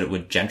fears that it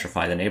would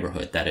gentrify the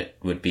neighborhood, that it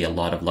would be a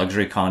lot of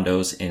luxury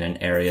condos in an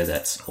area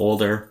that's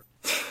older.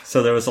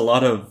 So there was a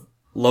lot of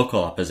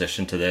local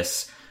opposition to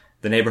this.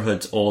 The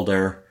neighborhood's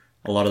older,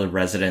 a lot of the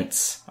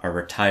residents are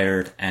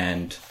retired,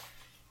 and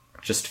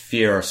just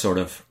fear a sort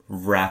of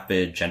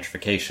rapid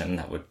gentrification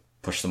that would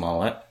push them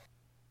all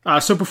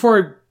out. So before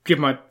I give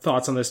my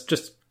thoughts on this,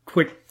 just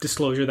quick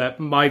disclosure that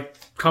my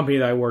company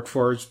that I work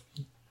for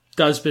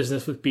does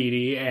business with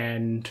BD,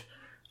 and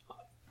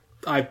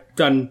I've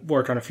done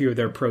work on a few of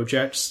their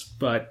projects,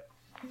 but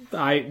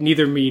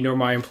neither me nor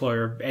my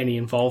employer have any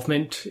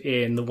involvement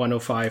in the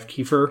 105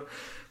 Kiefer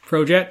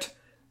project.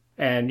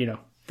 And,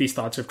 these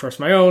thoughts are of course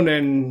my own,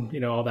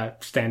 and, all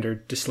that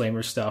standard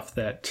disclaimer stuff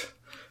that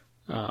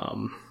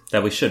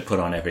we should put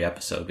on every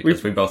episode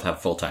because we both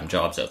have full-time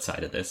jobs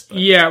outside of this. But.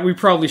 Yeah, we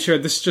probably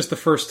should. This is just the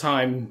first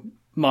time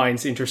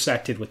mine's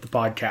intersected with the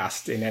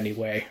podcast in any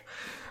way.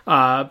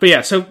 But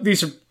yeah, so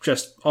these are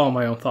just all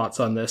my own thoughts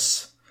on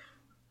this.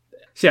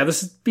 So yeah,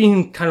 this has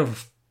been kind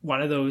of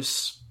one of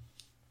those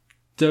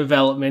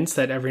developments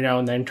that every now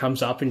and then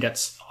comes up and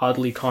gets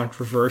oddly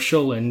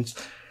controversial and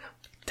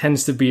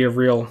tends to be a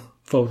real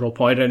focal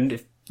point. And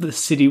if the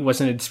city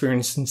wasn't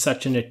experiencing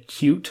such an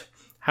acute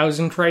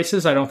housing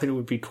crisis, I don't think it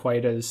would be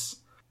quite as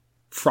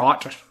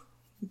fraught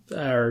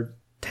or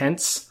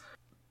tense.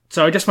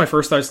 So I guess my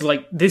first thought is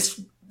like this,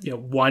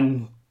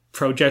 one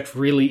project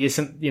really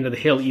isn't, the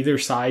hill either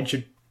side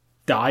should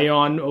die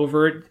on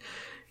over it.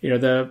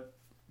 The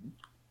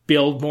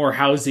build more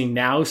housing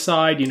now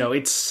side,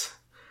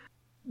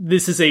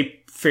 this is a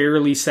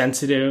fairly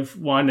sensitive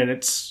one, and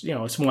it's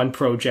one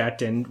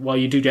project. And while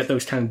you do get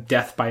those kind of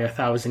death by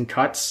 1,000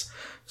 cuts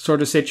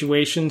sort of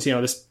situations,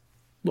 this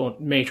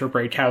won't make or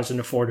break housing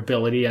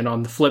affordability. And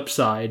on the flip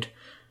side,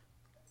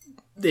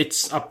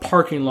 it's a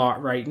parking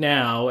lot right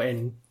now,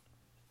 and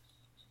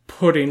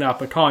putting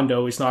up a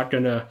condo is not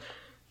going to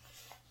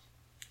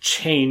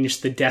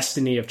change the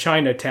destiny of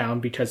Chinatown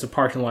because the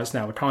parking lot is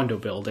now a condo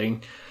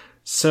building.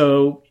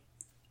 So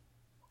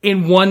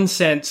in one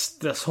sense,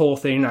 this whole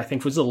thing I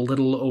think was a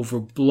little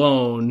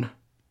overblown,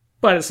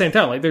 but at the same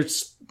time, like I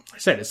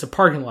said, it's a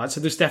parking lot. So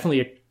there's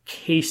definitely a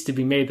case to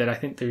be made that I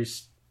think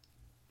there's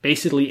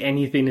basically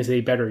anything is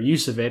a better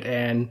use of it.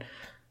 And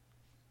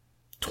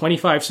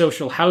 25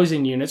 social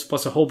housing units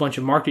plus a whole bunch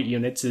of market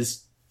units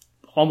is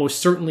almost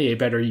certainly a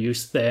better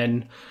use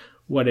than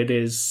what it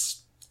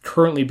is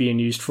currently being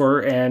used for.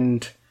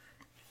 And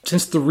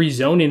since the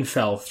rezoning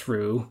fell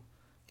through,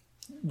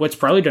 what's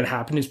probably going to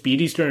happen is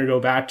BD's going to go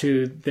back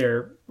to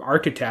their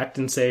architect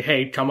and say,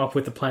 hey, come up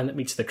with a plan that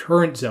meets the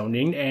current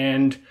zoning.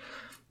 And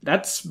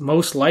that's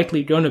most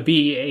likely going to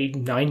be a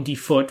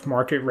 90-foot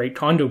market rate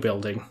condo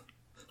building,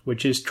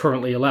 which is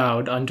currently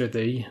allowed under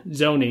the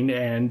zoning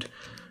and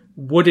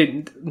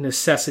wouldn't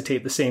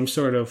necessitate the same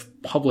sort of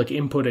public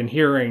input and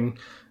hearing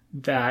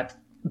that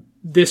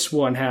this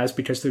one has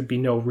because there'd be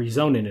no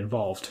rezoning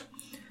involved.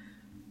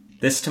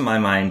 This, to my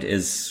mind,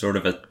 is sort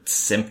of a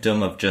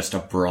symptom of just a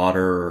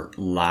broader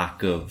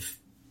lack of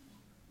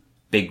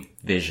big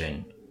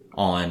vision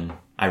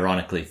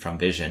ironically from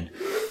Vision,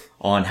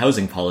 on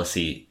housing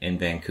policy in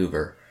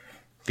Vancouver.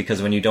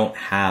 Because when you don't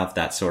have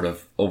that sort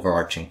of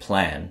overarching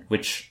plan,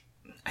 which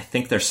I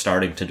think they're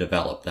starting to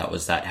develop, that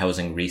was that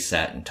housing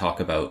reset and talk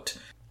about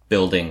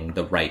building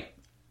the right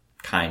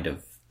kind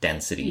of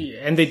density. Yeah,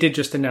 and they did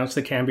just announce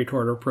the Canby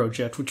Corridor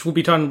project, which we'll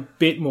be talking a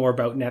bit more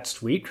about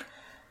next week.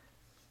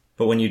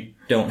 But when you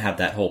don't have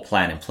that whole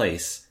plan in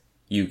place,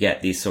 you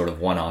get these sort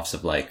of one-offs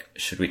of like,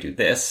 should we do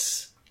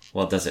this?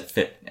 Well, does it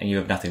fit? And you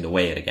have nothing to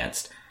weigh it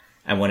against.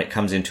 And when it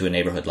comes into a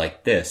neighborhood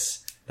like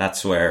this,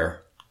 that's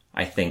where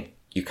I think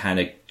you kind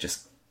of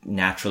just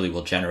naturally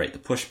will generate the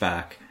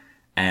pushback.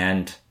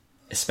 And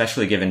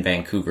especially given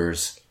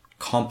Vancouver's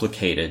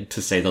complicated,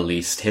 to say the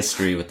least,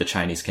 history with the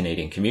Chinese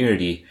Canadian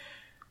community.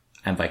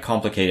 And by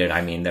complicated,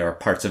 I mean there are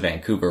parts of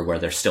Vancouver where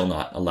they're still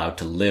not allowed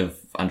to live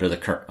under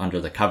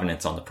the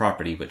covenants on the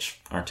property, which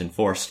aren't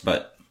enforced.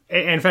 But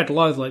in fact, a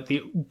lot of like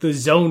the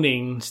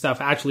zoning stuff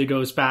actually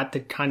goes back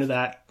to kind of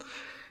that,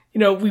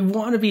 we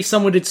want to be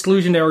somewhat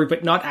exclusionary,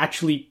 but not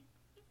actually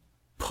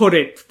put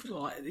it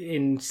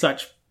in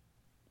such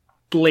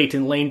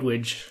blatant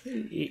language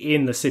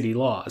in the city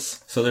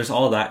laws. So there's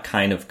all that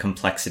kind of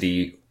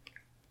complexity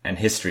and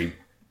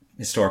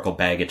historical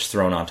baggage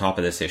thrown on top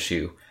of this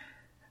issue.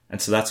 And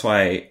so that's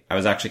why I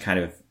was actually kind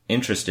of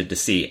interested to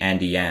see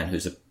Andy Yan,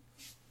 who's a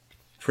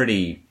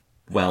pretty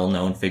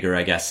well-known figure,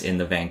 I guess, in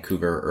the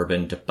Vancouver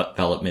urban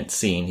development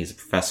scene. He's a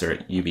professor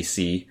at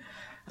UBC.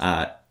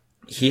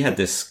 He had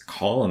this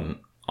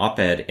column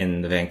op-ed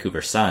in the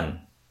Vancouver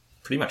Sun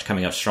pretty much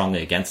coming out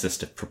strongly against this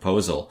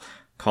proposal,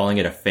 calling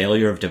it a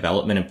failure of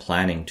development and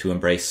planning to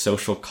embrace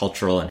social,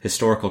 cultural, and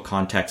historical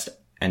context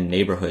and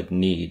neighborhood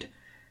need.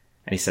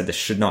 And he said this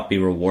should not be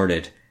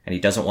rewarded, and he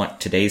doesn't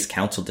want today's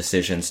council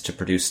decisions to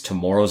produce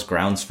tomorrow's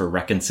grounds for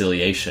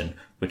reconciliation,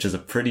 which is a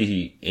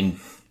pretty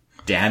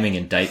damning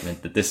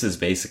indictment that this is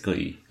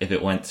basically, if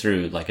it went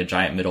through, like a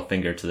giant middle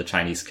finger to the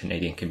Chinese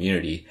Canadian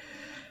community.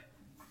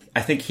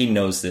 I think he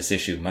knows this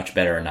issue much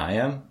better than I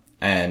am,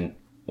 and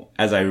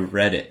as I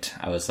read it,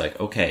 I was like,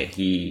 okay,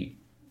 he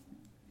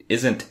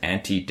isn't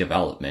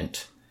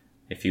anti-development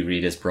if you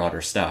read his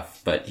broader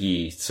stuff, but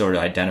he sort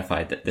of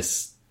identified that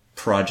this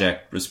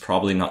project was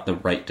probably not the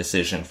right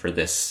decision for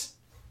this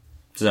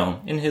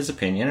zone, in his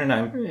opinion, and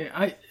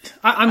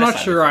I'm not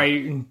sure I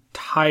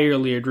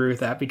entirely agree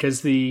with that,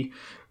 because the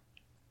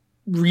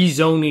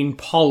rezoning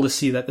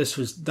policy that this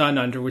was done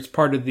under was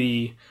part of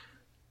the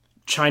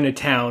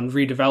Chinatown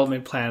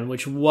redevelopment plan,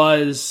 which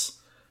was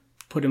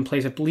put in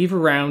place, I believe,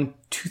 around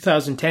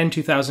 2010,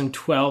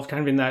 2012, kind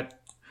of in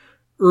that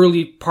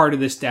early part of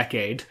this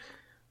decade.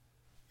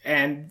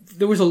 And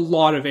there was a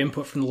lot of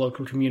input from the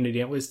local community.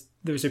 There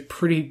was a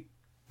pretty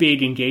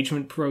big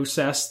engagement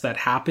process that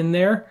happened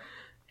there.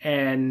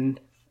 And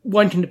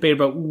one can debate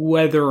about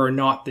whether or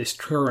not this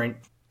current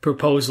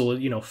proposal,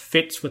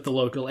 fits with the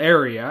local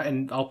area.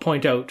 And I'll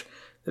point out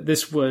that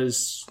this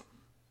was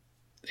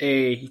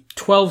a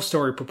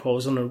 12-story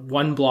proposal, and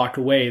 1 block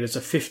away, there's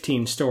a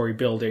 15-story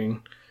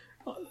building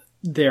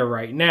there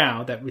right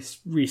now that was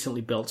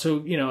recently built. So,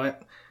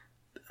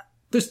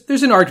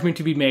 there's an argument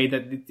to be made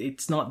that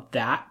it's not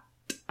that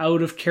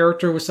out of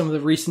character with some of the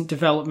recent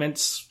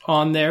developments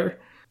on there.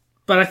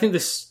 But I think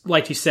this,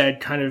 like you said,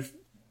 kind of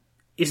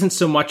isn't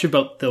so much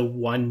about the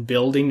one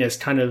building as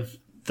kind of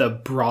the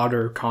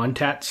broader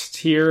context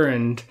here.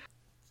 And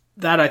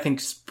that, I think,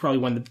 is probably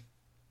one of the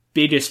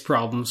biggest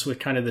problems with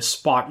kind of the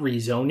spot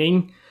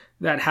rezoning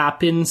that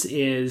happens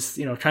is,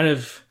 kind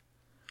of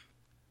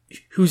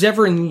who's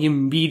ever in the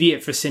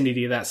immediate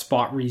vicinity of that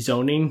spot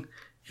rezoning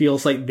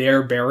feels like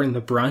they're bearing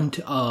the brunt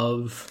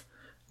of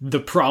the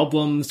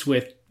problems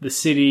with the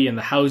city and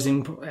the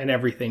housing and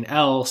everything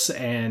else.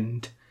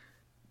 And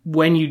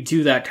when you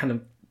do that kind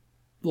of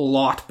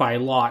lot by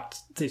lot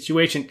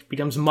situation, it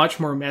becomes much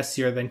more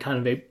messier than kind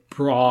of a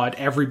broad,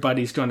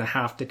 everybody's going to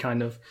have to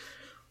kind of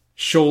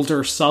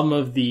shoulder some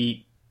of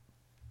the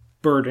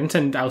burdens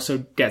and also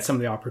get some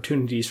of the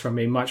opportunities from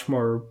a much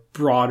more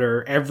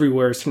broader,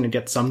 everywhere's going to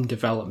get some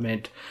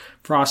development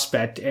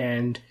prospect.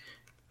 And,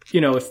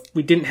 if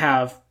we didn't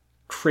have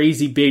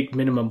crazy big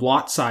minimum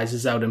lot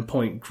sizes out in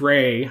Point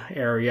Grey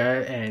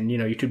area, and,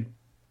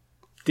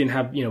 didn't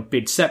have,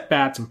 big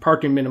setbacks and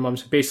parking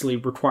minimums basically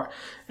require,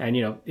 and,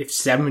 if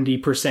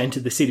 70%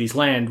 of the city's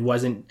land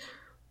wasn't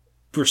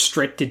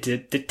restricted to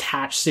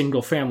detached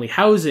single family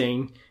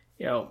housing,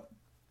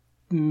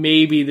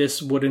 maybe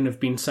this wouldn't have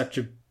been such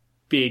a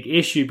big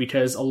issue,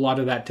 because a lot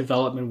of that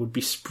development would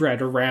be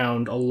spread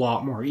around a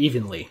lot more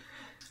evenly.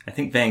 I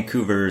think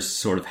Vancouver's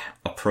sort of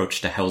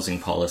approach to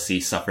housing policy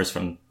suffers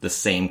from the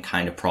same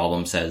kind of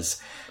problems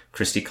as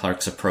Christy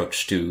Clark's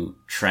approach to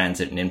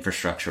transit and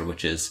infrastructure,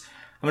 which is,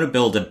 I'm going to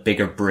build a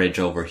bigger bridge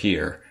over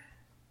here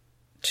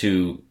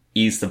to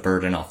ease the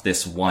burden off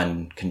this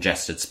one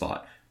congested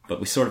spot.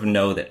 But we sort of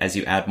know that as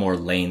you add more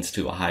lanes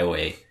to a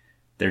highway,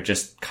 there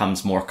just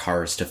comes more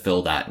cars to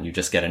fill that, and you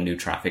just get a new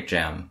traffic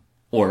jam,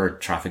 or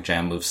traffic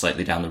jam moves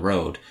slightly down the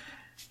road.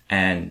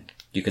 And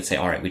you could say,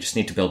 all right, we just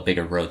need to build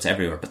bigger roads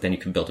everywhere, but then you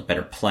can build a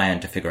better plan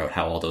to figure out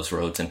how all those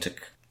roads and to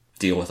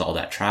deal with all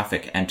that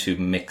traffic and to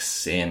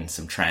mix in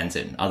some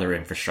transit and other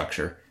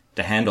infrastructure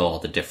to handle all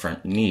the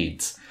different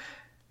needs.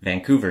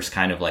 Vancouver's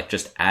kind of like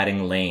just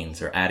adding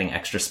lanes or adding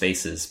extra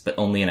spaces, but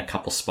only in a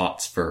couple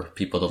spots for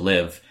people to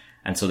live.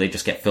 And so they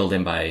just get filled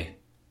in by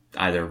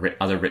either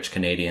other rich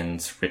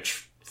Canadians,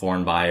 rich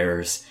foreign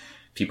buyers,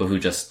 people who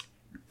just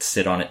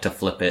sit on it to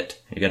flip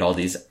it. You get all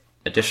these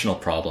additional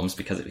problems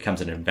because it becomes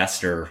an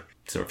investor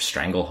sort of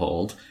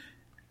stranglehold.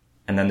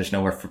 And then there's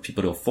nowhere for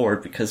people to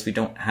afford because we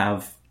don't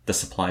have the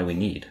supply we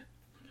need.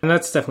 And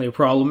that's definitely a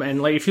problem.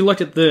 And if you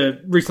look at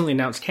the recently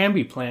announced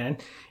Canby plan,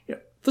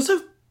 there's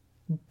a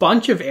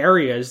bunch of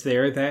areas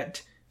there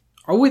that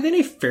are within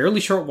a fairly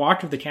short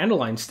walk of the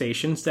Candleline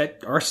stations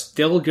that are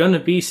still going to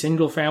be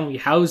single family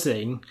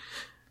housing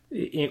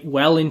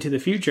well into the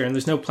future. And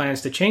there's no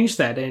plans to change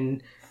that.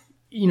 And,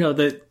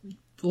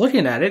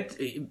 looking at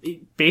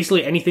it,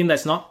 basically anything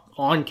that's not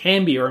on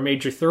Canby or a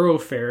major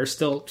thoroughfare is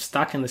still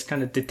stuck in this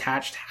kind of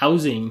detached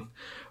housing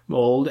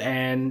mold,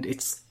 and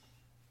it's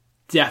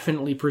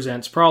definitely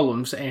presents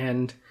problems.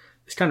 And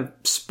this kind of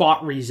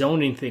spot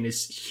rezoning thing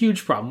is a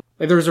huge problem.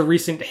 There was a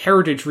recent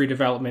heritage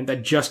redevelopment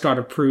that just got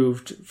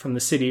approved from the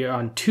city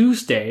on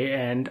Tuesday,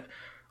 and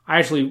I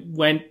actually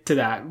went to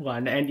that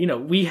one.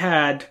 And, we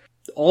had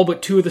all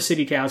but 2 of the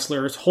city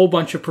councillors, whole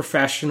bunch of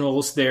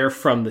professionals there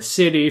from the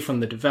city, from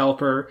the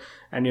developer,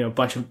 and, a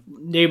bunch of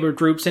neighbor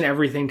groups and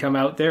everything come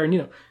out there.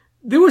 And,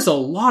 there was a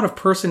lot of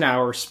person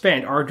hours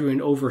spent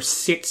arguing over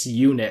 6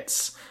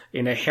 units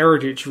in a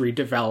heritage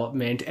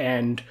redevelopment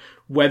and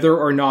whether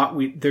or not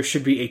there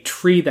should be a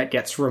tree that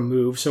gets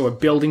removed so a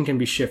building can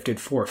be shifted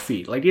 4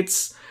 feet. Like,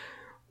 it's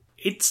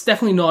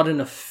definitely not an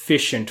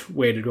efficient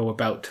way to go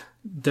about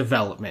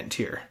development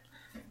here.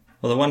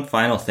 Well, the one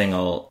final thing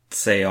I'll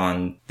say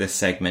on this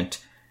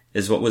segment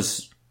is what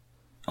was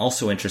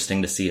also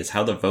interesting to see is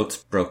how the votes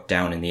broke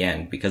down in the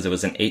end, because it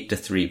was an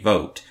 8-3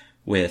 vote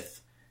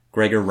with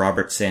Gregor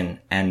Robertson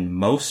and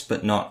most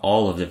but not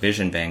all of the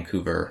Vision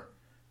Vancouver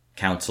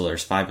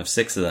councillors, 5 of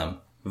 6 of them,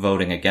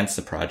 voting against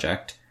the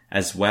project.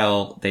 As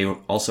well, they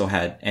also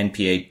had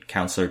NPA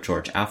councillor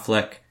George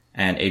Affleck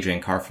and Adrian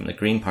Carr from the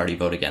Green Party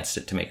vote against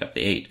it to make up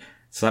the 8.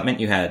 So that meant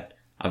you had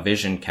a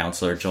Vision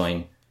councillor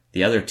join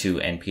the other 2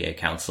 NPA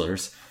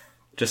councillors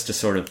just to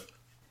sort of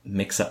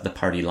mix up the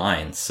party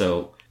lines.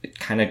 So it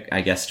kind of, I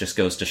guess, just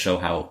goes to show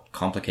how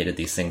complicated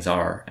these things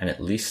are. And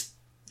at least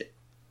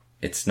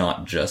it's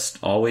not just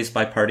always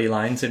by party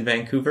lines in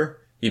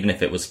Vancouver, even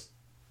if it was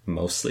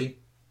mostly.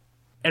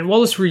 And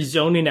while this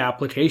rezoning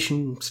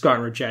application's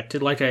gotten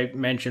rejected, like I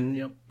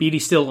mentioned,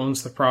 BD still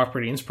owns the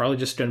property and is probably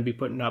just going to be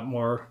putting up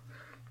more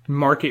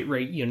market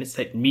rate units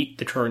that meet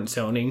the current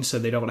zoning, so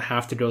they don't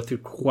have to go through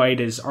quite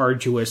as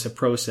arduous a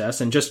process.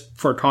 And just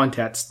for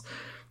context,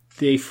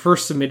 they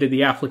first submitted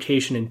the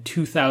application in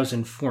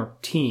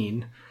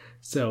 2014,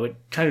 so it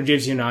kind of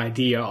gives you an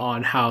idea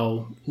on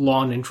how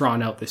long and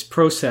drawn out this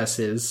process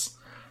is,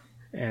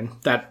 and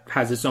that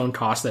has its own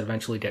costs that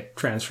eventually get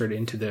transferred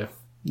into the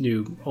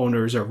new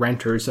owners or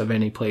renters of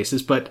any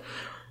places. But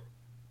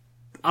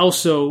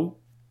also,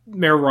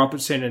 Mayor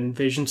Robertson and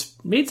Visions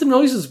made some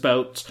noises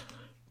about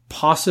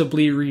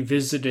possibly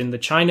revisiting the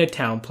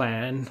Chinatown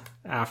plan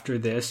after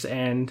this,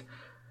 and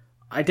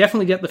I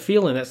definitely get the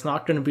feeling it's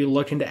not going to be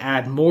looking to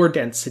add more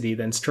density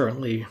than's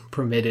currently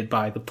permitted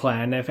by the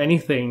plan. If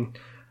anything,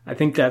 I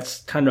think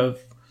that's kind of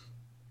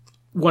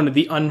one of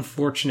the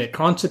unfortunate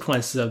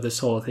consequences of this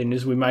whole thing,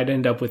 is we might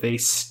end up with a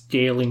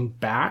scaling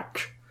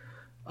back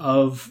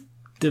of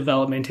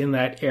development in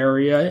that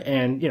area.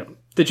 And,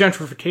 the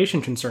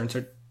gentrification concerns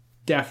are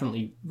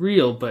definitely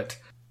real, but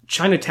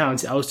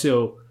Chinatown's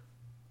also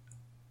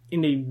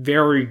in a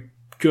very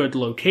good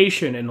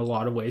location in a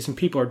lot of ways, and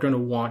people are going to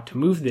want to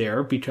move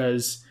there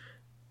because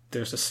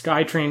there's a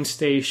SkyTrain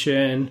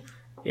station,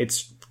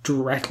 it's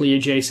directly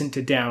adjacent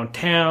to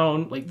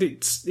downtown. Like,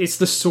 it's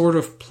the sort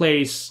of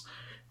place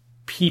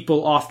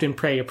people often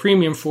pay a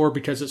premium for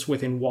because it's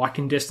within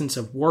walking distance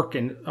of work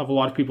and of a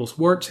lot of people's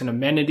works and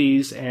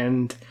amenities,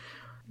 and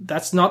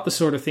that's not the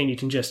sort of thing you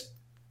can just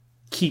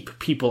keep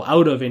people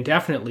out of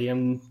indefinitely.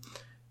 And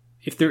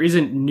if there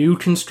isn't new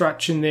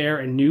construction there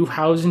and new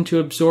housing to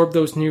absorb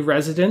those new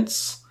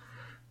residents,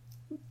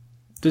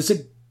 there's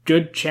a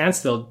good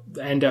chance they'll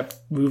end up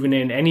moving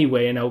in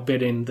anyway and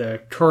outbidding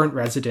the current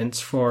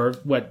residents for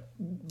what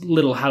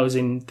little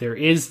housing there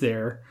is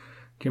there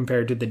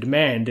compared to the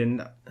demand.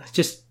 And I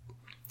just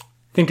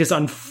think it's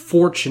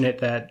unfortunate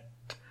that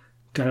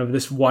kind of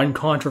this one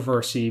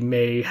controversy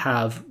may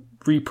have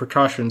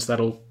repercussions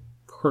that'll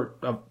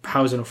hurt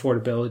housing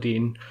affordability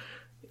and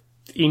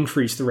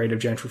increase the rate of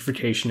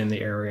gentrification in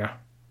the area.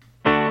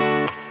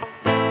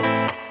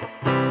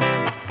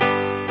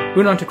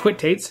 Moving on to Quit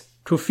Tates,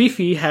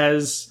 Tofifi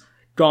has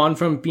gone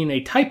from being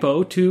a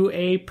typo to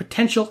a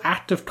potential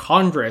act of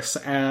Congress,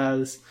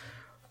 as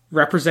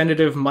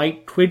Representative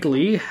Mike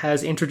Quigley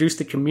has introduced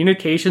the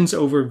Communications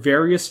Over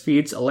Various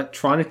Feeds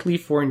Electronically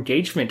for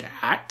Engagement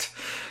Act.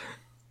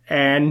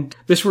 And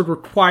this would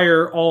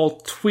require all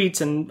tweets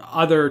and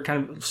other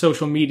kind of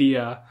social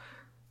media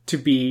to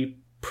be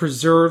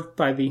preserved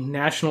by the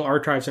National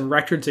Archives and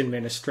Records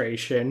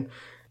Administration,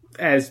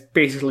 as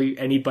basically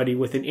anybody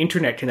with an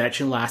internet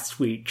connection last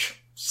week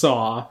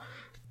saw.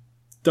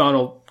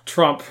 Donald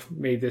Trump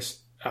made this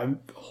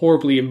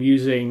horribly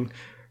amusing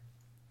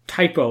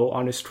typo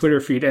on his Twitter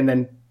feed and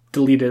then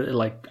deleted it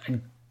like a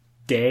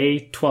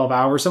day, 12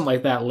 hours, something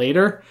like that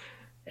later.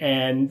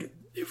 And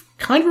it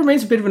kind of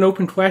remains a bit of an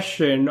open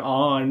question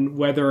on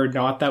whether or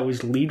not that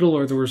was legal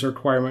or there was a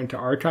requirement to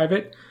archive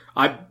it.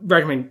 I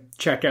recommend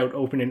check out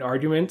Open and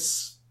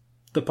Arguments,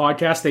 the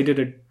podcast. They did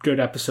a good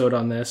episode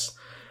on this.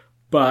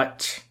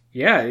 But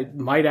yeah, it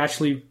might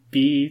actually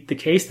be the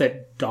case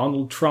that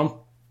Donald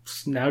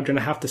Trump's now going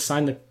to have to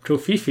sign the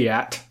Tofifi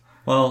Act.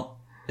 Well,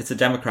 it's a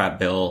Democrat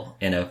bill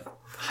in a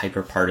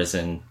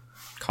hyper-partisan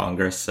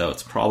Congress, so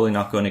it's probably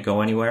not going to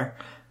go anywhere.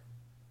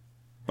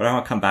 But I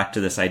want to come back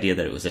to this idea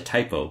that it was a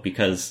typo,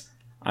 because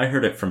I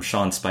heard it from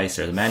Sean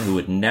Spicer, the man who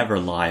would never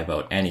lie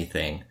about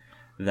anything,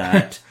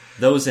 that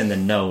those in the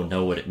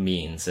know what it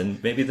means,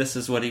 and maybe this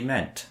is what he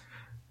meant.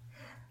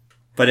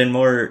 But in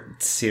more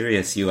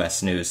serious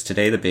U.S. news,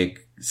 today the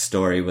big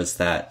story was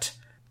that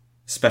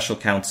Special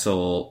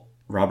Counsel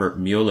Robert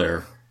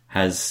Mueller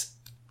has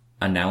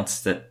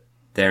announced that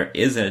there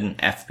is an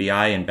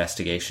FBI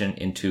investigation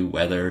into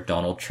whether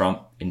Donald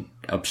Trump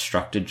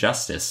obstructed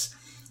justice.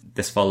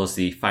 This follows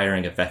the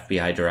firing of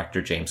FBI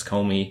Director James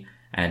Comey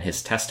and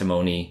his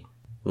testimony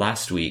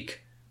last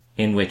week,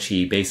 in which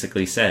he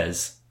basically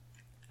says,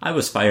 I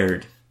was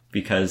fired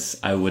because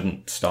I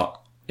wouldn't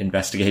stop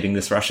investigating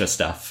this Russia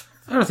stuff.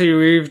 I don't think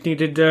we even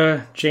needed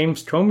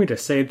James Comey to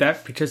say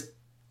that, because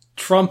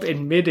Trump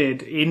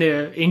admitted in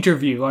an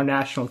interview on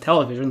national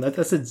television that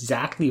that's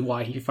exactly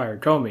why he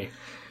fired Comey.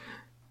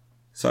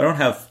 So I don't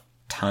have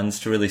tons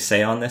to really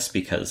say on this,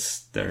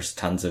 because there's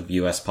tons of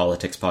US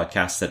politics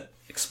podcasts that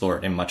explore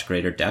it in much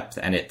greater depth,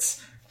 and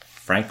it's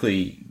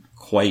frankly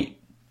quite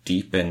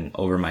deep and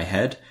over my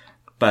head.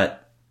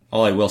 But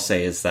all I will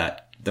say is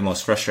that the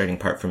most frustrating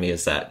part for me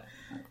is that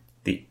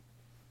the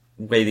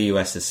way the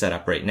US is set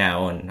up right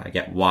now, and I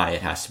get why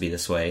it has to be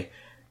this way,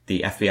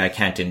 the FBI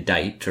can't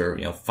indict or,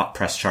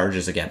 press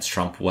charges against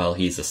Trump while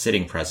he's a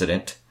sitting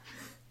president.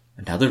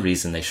 Another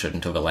reason they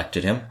shouldn't have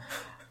elected him.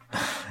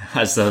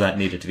 As though that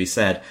needed to be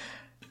said.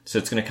 So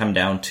it's going to come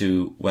down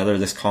to whether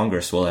this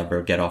Congress will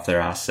ever get off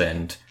their ass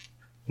and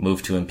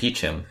move to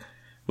impeach him,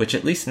 which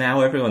at least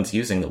now everyone's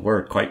using the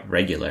word quite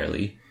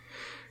regularly.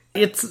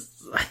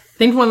 It's, I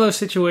think, one of those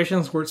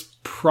situations where it's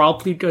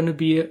probably going to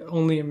be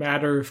only a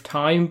matter of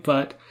time,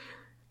 but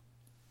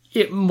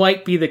it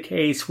might be the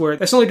case where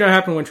that's only going to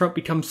happen when Trump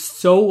becomes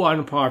so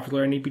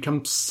unpopular and he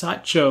becomes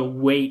such a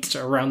weight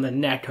around the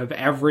neck of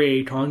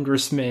every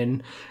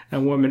congressman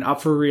and woman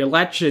up for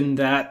re-election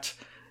that,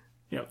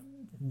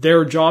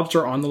 their jobs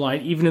are on the line,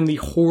 even in the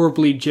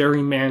horribly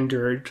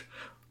gerrymandered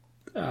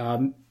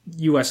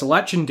U.S.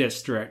 election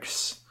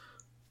districts.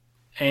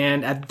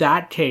 And at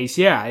that case,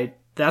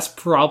 that's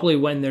probably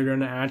when they're going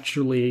to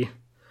actually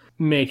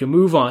make a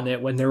move on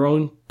it, when their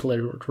own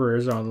political career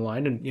is on the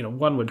line. And,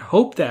 one would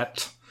hope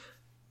that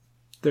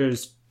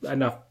there's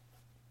enough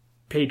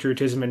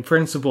patriotism and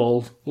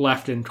principle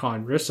left in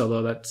Congress,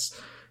 although that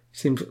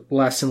seems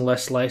less and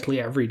less likely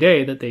every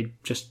day that they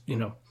just,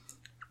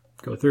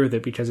 go through with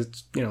it because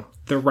it's,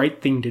 the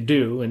right thing to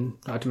do. And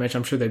not to mention,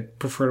 I'm sure they'd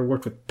prefer to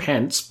work with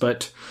Pence,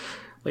 but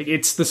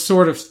it's the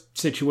sort of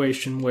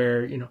situation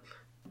where,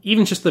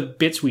 even just the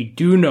bits we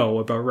do know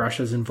about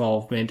Russia's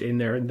involvement in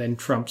there and then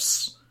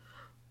Trump's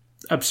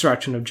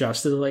obstruction of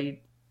justice,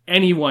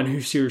 anyone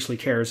who seriously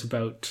cares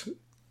about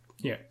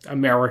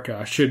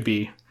America should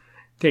be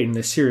taking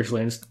this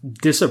seriously. And it's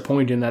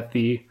disappointing that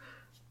the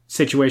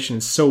situation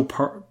is so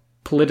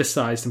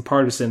politicized and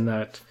partisan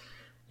that,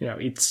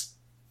 it's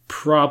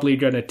probably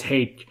going to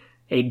take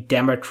a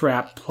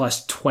Democrat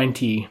plus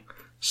 20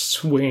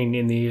 swing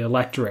in the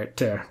electorate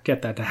to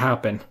get that to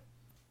happen.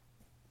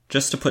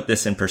 Just to put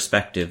this in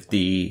perspective,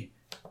 the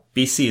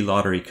BC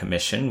Lottery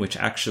Commission, which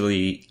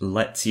actually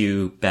lets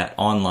you bet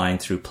online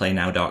through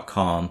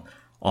playnow.com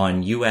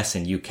on US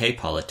and UK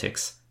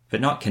politics,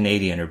 but not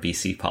Canadian or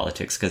BC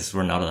politics, because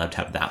we're not allowed to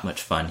have that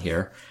much fun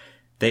here.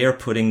 They are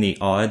putting the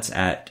odds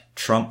at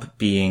Trump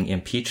being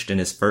impeached in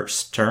his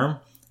first term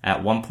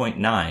at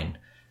 1.9,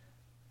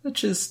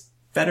 which is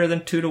better than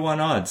 2-1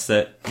 odds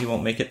that he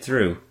won't make it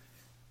through.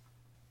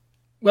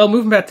 Well,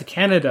 moving back to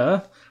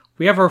Canada,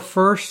 we have our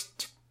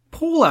first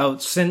poll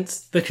out since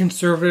the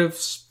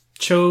Conservatives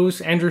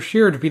chose Andrew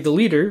Scheer to be the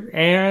leader,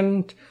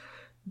 and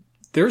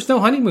there's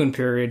no honeymoon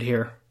period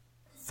here.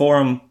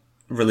 Forum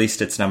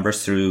released its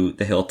numbers through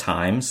the Hill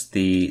Times.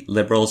 The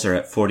Liberals are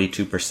at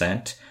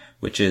 42%,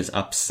 which is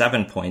up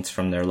 7 points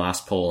from their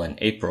last poll in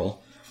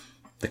April.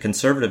 The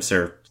Conservatives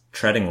are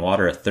treading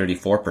water at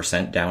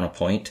 34%, down a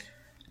point.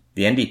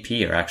 The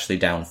NDP are actually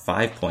down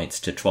 5 points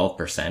to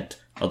 12%,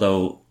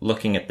 although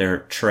looking at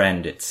their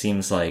trend, it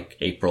seems like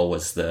April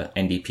was the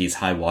NDP's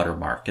high water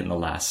mark in the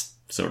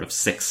last sort of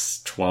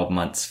 6-12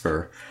 months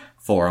for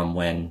Forum,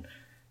 when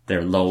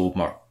their low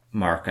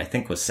mark, I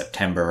think, was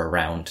September,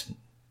 around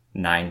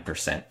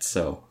 9%.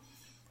 So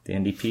the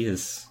NDP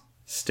is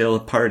still a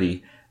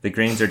party. The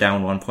Greens are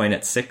down 1 point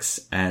at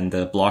 6%, and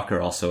the Bloc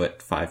are also at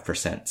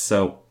 5%.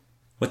 So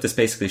what this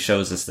basically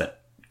shows is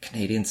that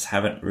Canadians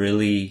haven't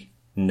really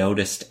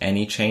noticed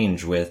any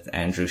change with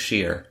Andrew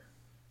Scheer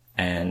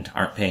and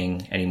aren't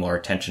paying any more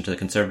attention to the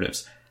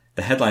Conservatives.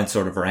 The headline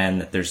sort of ran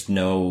that there's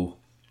no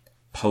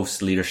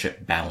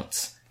post-leadership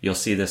bounce. You'll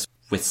see this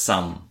with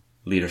some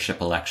leadership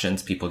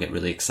elections. People get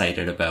really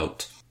excited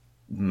about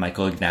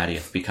Michael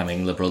Ignatieff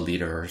becoming Liberal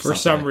leader or something. For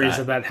some like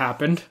reason that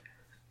happened.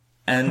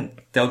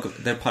 And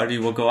their party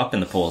will go up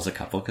in the polls a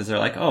couple because they're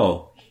like,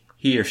 oh,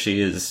 he or she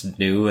is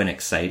new and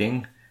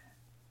exciting.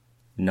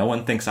 No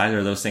one thinks either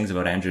of those things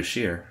about Andrew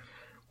Scheer.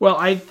 Well,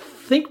 I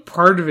think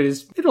part of it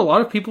is, a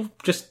lot of people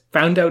just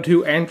found out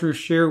who Andrew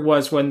Scheer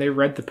was when they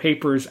read the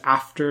papers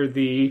after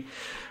the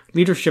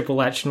leadership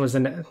election was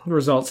the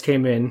results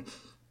came in.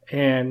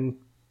 And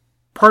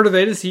part of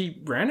it is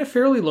he ran a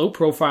fairly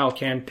low-profile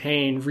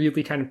campaign,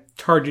 really kind of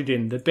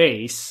targeting the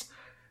base.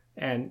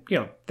 And,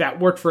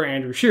 that worked for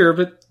Andrew Scheer,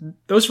 but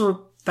those were,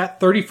 that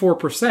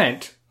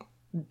 34%,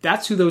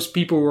 that's who those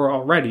people were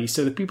already.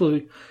 So the people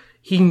who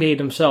he made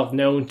himself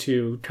known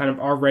to kind of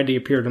already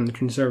appeared in the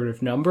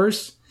Conservative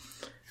numbers.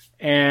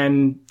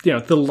 And,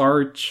 the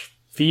large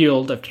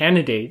field of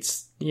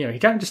candidates, he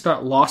kind of just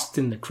got lost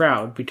in the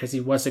crowd because he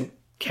wasn't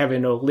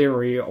Kevin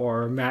O'Leary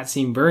or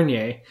Maxime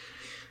Bernier.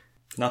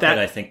 Not that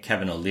I think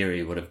Kevin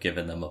O'Leary would have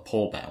given them a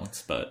poll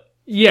bounce, but...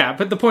 Yeah,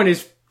 but the point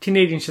is,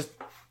 Canadians just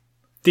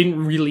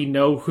didn't really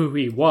know who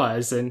he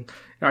was. And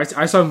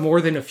I saw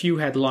more than a few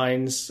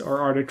headlines or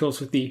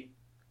articles with the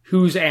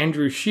who's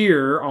Andrew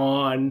Scheer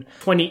on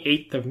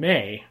 28th of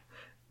May,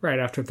 right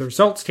after the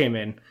results came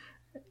in,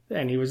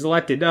 and he was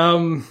elected.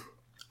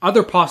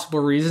 Other possible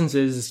reasons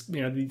is,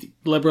 the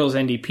Liberals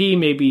NDP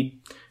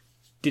maybe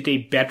did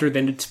a better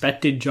than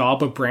expected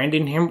job of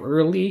branding him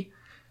early,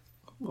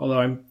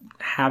 although I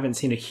haven't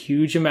seen a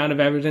huge amount of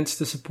evidence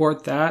to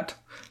support that,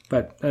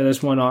 but that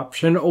is one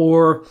option.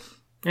 Or,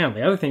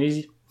 the other thing is,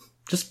 he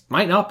just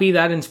might not be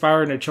that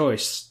inspiring a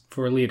choice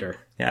for a leader.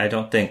 Yeah, I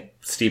don't think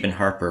Stephen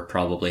Harper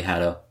probably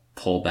had a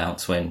poll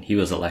bounce when he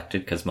was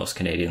elected, because most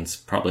Canadians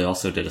probably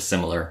also did a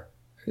similar...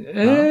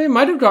 He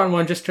might have gotten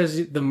one just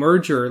because the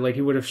merger,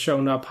 he would have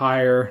shown up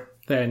higher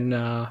than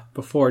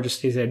before, just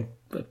because he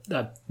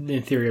had,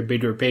 in theory, a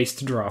bigger base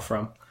to draw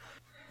from.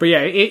 But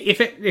yeah,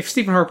 if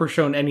Stephen Harper's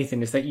shown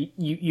anything, is that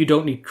you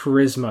don't need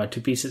charisma to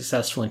be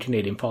successful in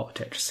Canadian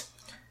politics.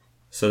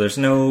 So there's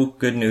no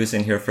good news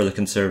in here for the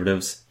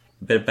Conservatives.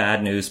 A bit of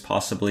bad news,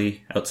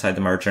 possibly, outside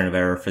the margin of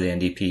error for the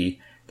NDP.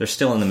 They're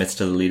still in the midst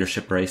of the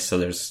leadership race, so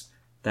there's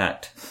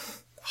that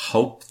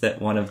hope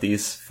that one of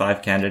these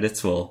 5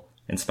 candidates will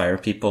inspire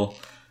people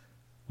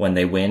when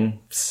they win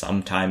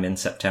sometime in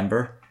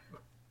September.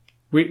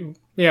 We'll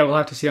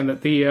have to see on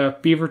that. The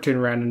Beaverton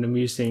ran an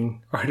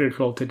amusing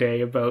article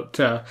today about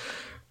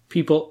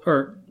people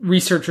or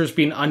researchers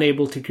being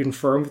unable to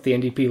confirm if the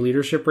NDP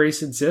leadership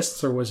race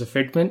exists or was a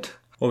figment.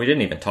 Well, we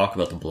didn't even talk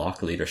about the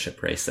Bloc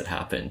leadership race that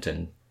happened.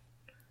 And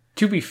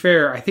to be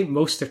fair, I think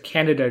most of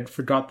Canada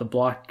forgot the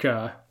Bloc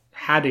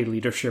had a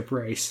leadership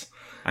race.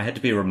 I had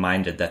to be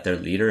reminded that their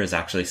leader is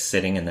actually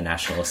sitting in the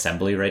National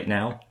Assembly right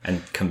now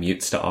and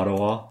commutes to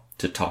Ottawa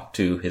to talk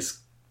to his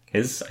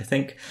I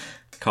think,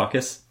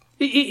 caucus.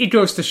 It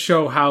goes to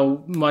show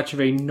how much of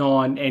a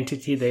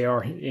non-entity they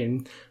are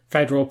in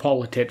federal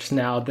politics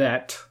now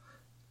that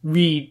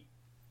we,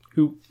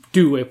 who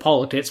do a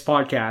politics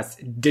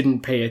podcast,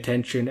 didn't pay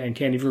attention and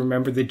can't even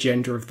remember the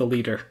gender of the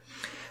leader.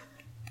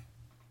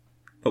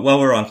 But while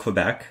we're on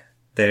Quebec,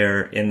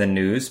 they're in the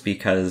news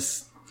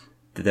because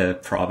the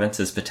province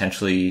is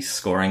potentially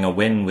scoring a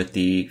win with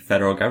the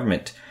federal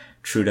government.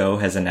 Trudeau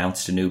has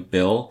announced a new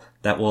bill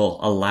that will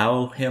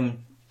allow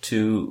him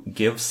to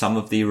give some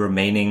of the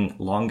remaining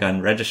long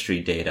gun registry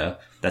data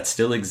that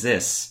still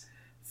exists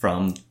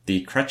from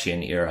the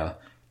Chrétien era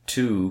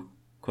to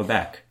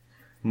Quebec.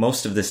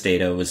 Most of this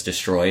data was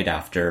destroyed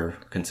after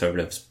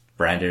Conservatives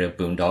branded a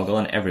boondoggle,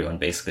 and everyone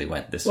basically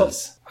went,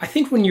 I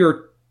think when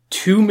your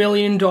 $2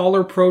 million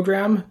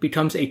program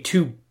becomes a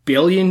 $2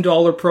 billion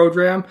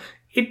program,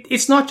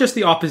 it's not just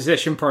the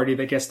opposition party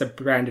that gets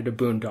branded a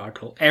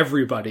boondoggle.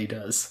 Everybody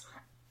does.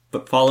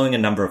 But following a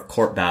number of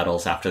court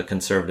battles after the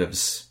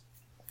Conservatives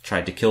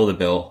tried to kill the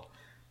bill,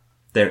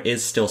 there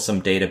is still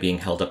some data being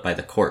held up by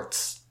the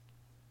courts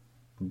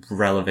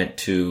relevant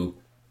to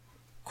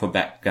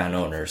Quebec gun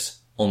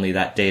owners. Only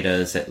that data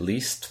is at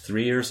least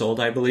 3 years old,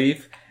 I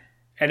believe.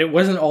 And it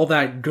wasn't all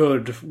that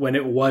good when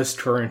it was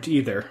current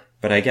either.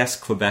 But I guess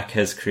Quebec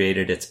has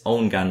created its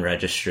own gun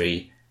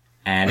registry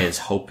and is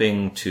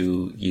hoping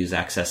to use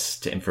access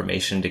to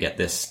information to get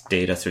this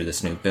data through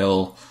this new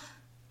bill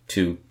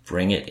to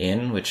bring it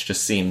in, which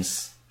just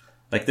seems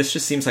like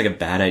a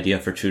bad idea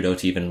for Trudeau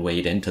to even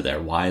wade into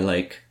there.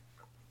 Why,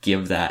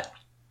 give that,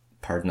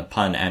 pardon the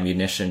pun,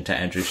 ammunition to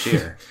Andrew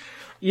Scheer?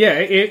 Yeah,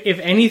 if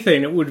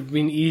anything, it would have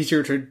been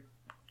easier to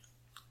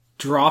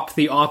drop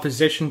the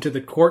opposition to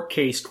the court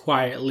case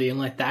quietly and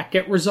let that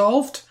get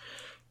resolved.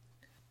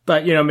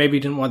 But, maybe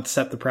didn't want to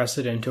set the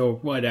precedent or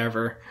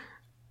whatever.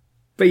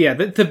 But yeah,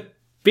 the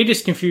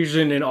biggest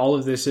confusion in all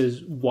of this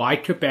is why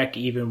Quebec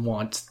even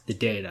wants the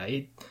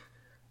data.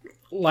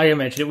 Like I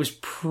mentioned, it was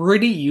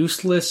pretty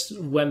useless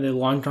when the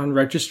long gun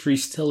registry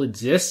still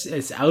exists.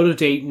 It's out of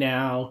date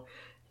now.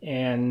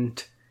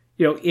 And,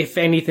 if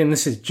anything,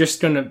 this is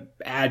just going to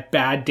add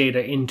bad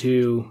data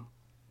into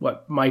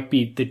what might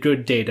be the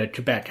good data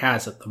Quebec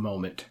has at the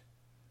moment.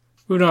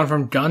 Moving on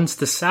from guns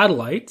to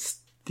satellites,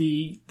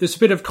 there's a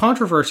bit of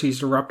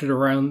controversies erupted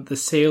around the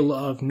sale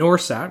of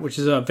Norsat, which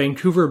is a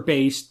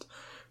Vancouver-based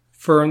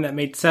firm that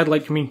made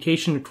satellite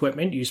communication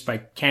equipment used by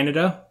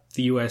Canada,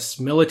 the US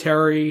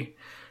military,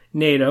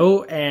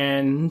 NATO,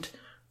 and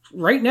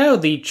right now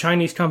the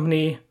Chinese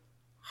company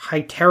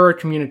Hytera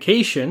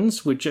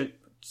Communications, which is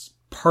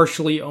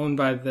partially owned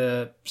by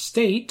the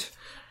state,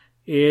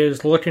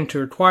 is looking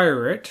to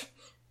acquire it.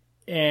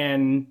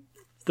 And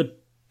the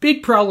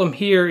big problem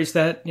here is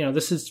that,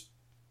 this is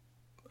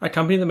a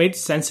company that made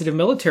sensitive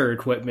military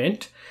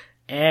equipment,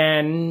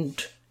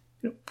 and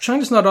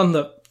China's not on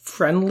the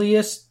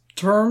friendliest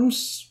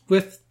terms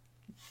with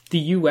the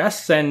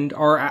US and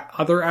our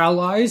other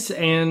allies,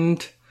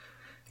 and...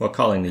 Well,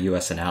 calling the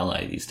US an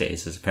ally these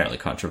days is apparently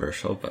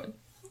controversial,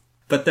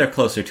 but they're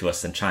closer to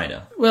us than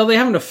China. Well, they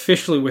haven't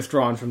officially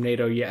withdrawn from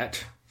NATO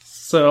yet,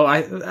 so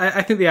I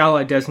think the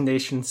ally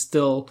designation's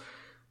still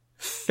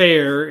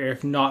fair,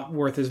 if not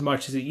worth as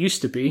much as it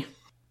used to be.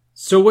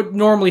 So what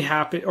normally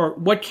happen, or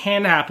what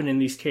can happen in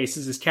these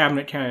cases, is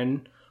Cabinet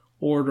can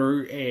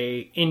order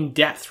a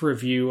in-depth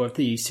review of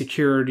the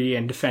security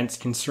and defense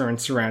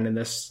concerns surrounding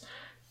this.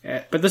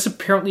 But this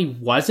apparently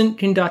wasn't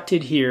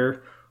conducted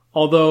here,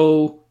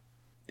 Although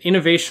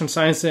Innovation,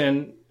 Science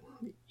and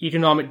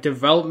Economic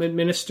Development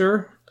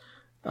Minister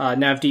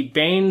Navdeep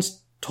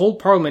Bains told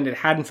Parliament it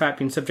had in fact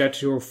been subject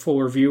to a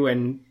full review,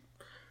 and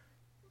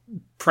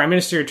Prime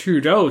Minister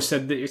Trudeau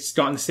said that it's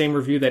gotten the same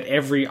review that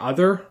every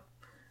other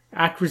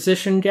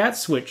acquisition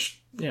gets,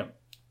 which,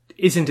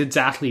 isn't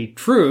exactly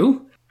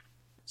true.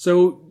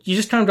 So you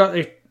just kind of got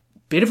a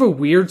bit of a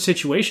weird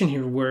situation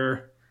here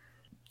where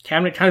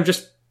Cabinet kind of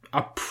just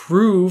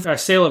approved a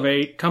sale of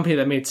a company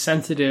that made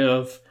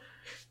sensitive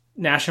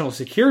national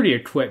security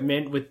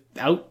equipment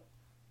without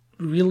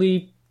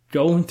really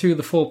going through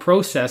the full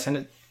process, and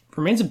it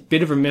remains a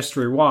bit of a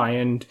mystery why.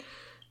 And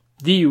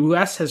the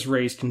US has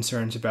raised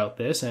concerns about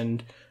this,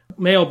 and it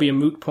may all be a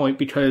moot point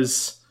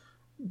because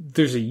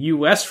there's a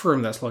US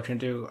firm that's looking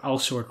to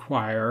also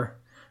acquire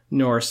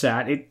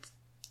Norsat. It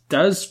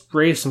does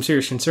raise some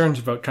serious concerns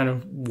about kind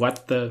of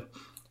what the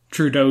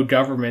Trudeau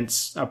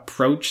government's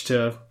approach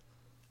to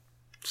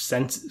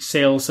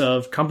sales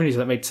of companies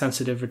that make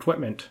sensitive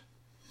equipment.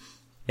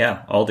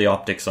 Yeah, all the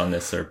optics on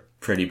this are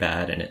pretty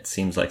bad, and it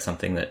seems like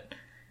something that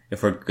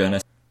if we're going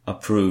to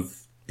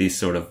approve these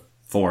sort of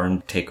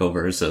foreign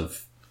takeovers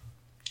of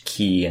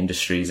key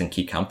industries and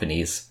key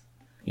companies,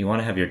 you want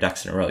to have your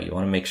ducks in a row. You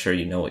want to make sure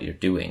you know what you're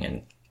doing,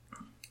 and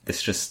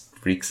this just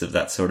reeks of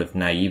that sort of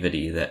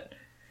naivety that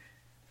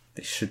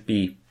they should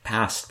be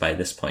passed by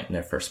this point in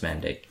their first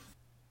mandate.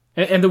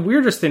 And the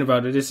weirdest thing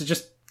about it is it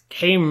just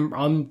came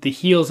on the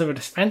heels of a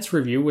defense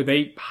review where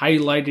they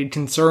highlighted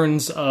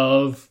concerns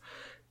of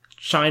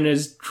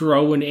China's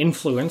growing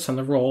influence on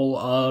the role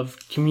of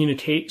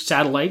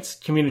satellites,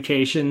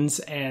 communications,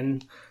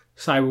 and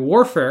cyber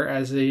warfare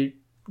as a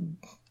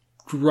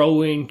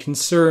growing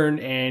concern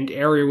and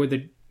area where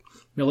the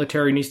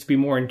military needs to be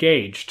more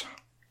engaged.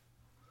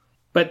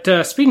 But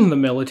speaking of the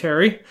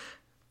military,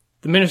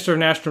 the Minister of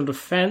National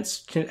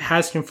Defense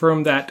has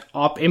confirmed that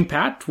Op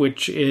Impact,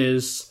 which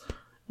is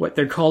what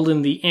they're called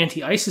in the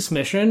anti-ISIS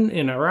mission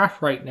in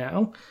Iraq right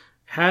now,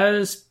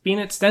 has been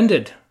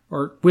extended,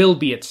 or will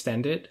be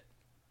extended.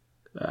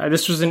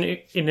 This was in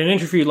an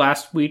interview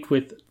last week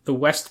with the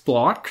West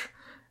Bloc,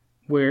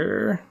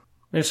 where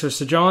Minister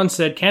Sajan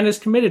said Canada is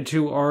committed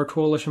to our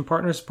coalition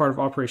partners as part of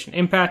Operation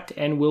Impact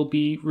and will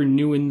be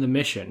renewing the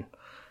mission.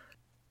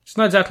 It's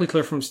not exactly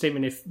clear from the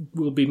statement if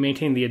we'll be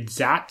maintaining the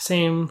exact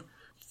same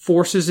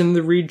forces in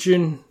the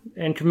region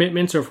and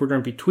commitments, or if we're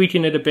going to be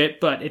tweaking it a bit,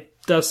 but it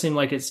does seem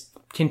like it's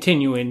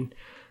continuing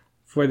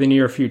for the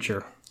near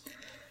future.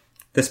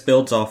 This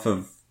builds off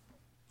of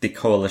the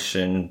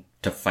coalition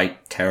to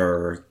fight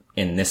terror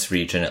in this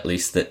region, at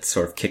least, that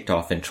sort of kicked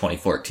off in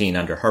 2014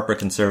 under Harper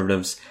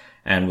Conservatives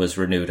and was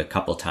renewed a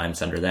couple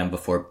times under them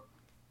before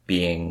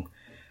being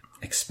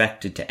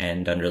expected to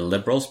end under the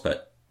Liberals,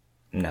 but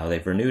now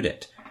they've renewed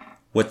it.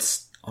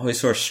 What's always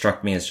sort of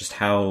struck me is just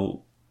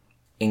how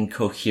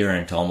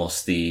incoherent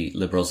almost the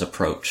Liberals'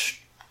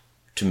 approach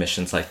to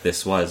missions like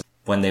this was.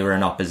 When they were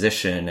in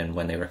opposition and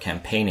when they were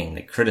campaigning,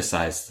 they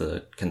criticized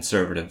the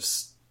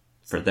Conservatives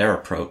for their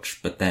approach,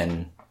 but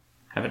then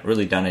haven't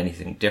really done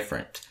anything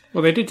different.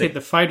 Well, they did take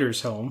the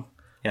fighters home.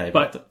 Yeah, they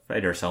brought the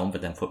fighters home,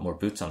 but then put more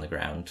boots on the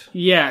ground.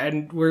 Yeah,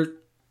 and we're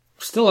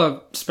still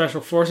have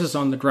special forces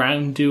on the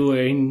ground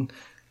doing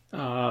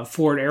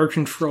forward air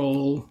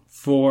control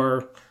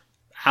for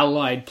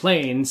Allied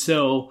planes,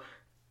 so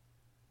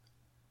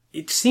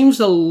it seems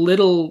a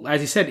little,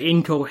 as you said,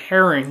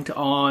 incoherent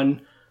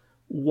on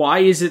why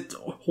is it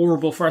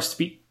horrible for us to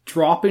be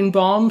dropping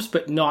bombs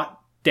but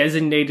not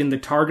designating the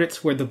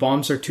targets where the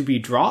bombs are to be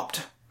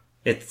dropped.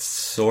 It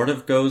sort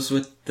of goes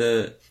with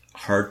the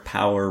hard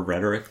power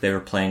rhetoric they were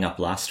playing up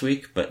last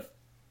week, but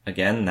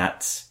again,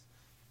 that's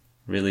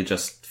really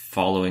just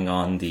following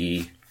on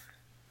the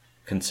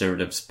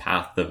Conservatives'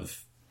 path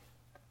of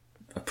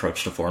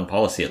approach to foreign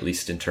policy, at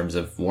least in terms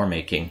of war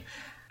making.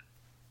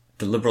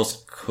 The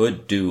Liberals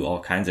could do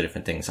all kinds of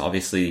different things.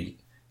 Obviously,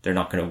 they're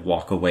not going to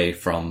walk away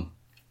from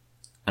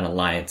an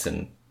alliance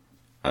and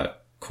a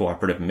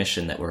cooperative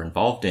mission that we're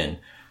involved in,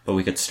 but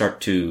we could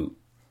start to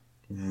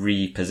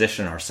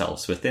reposition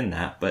ourselves within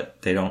that,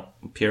 but they don't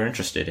appear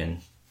interested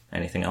in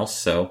anything else.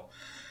 So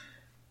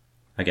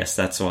I guess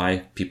that's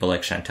why people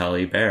like Chantal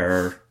Hébert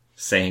are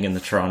saying in the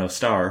Toronto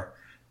Star,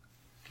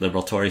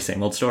 Liberal Tory,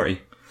 same old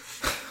story.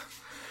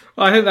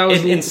 Well, I think that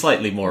was in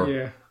slightly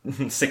more,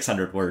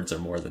 600 words or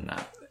more than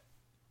that.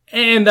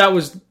 And that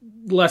was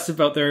less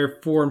about their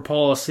foreign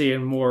policy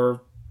and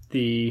more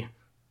the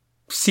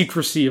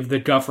secrecy of the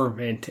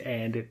government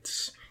and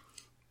its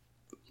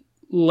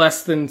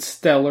less than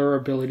stellar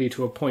ability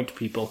to appoint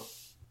people.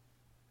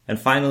 And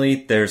finally,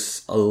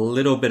 there's a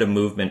little bit of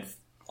movement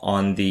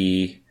on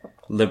the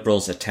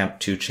Liberals'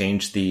 attempt to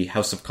change the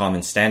House of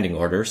Commons standing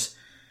orders.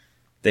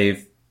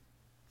 They've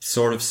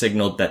sort of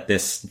signaled that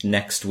this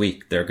next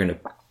week they're going to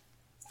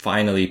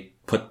finally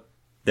put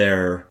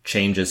their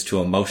changes to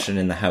a motion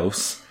in the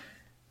House.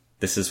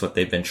 This is what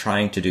they've been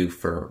trying to do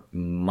for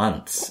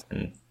months,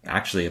 and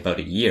actually about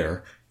a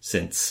year,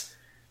 since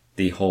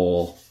the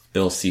whole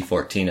Bill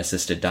C-14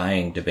 assisted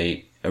dying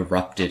debate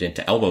erupted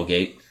into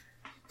Elbowgate.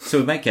 So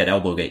we might get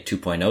Elbowgate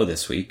 2.0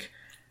 this week.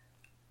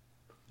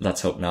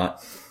 Let's hope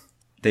not.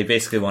 They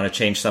basically want to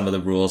change some of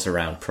the rules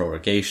around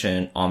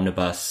prorogation,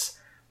 omnibus.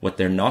 What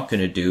they're not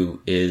going to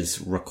do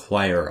is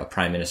require a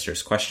prime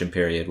minister's question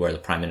period where the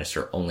prime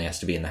minister only has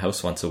to be in the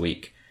House once a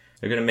week.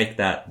 They're going to make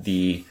that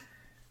the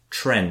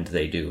trend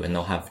they do, and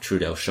they'll have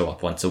Trudeau show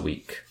up once a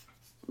week,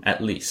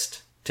 at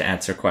least, to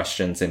answer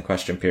questions in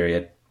question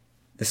period.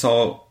 This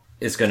all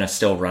is going to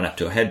still run up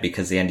to a head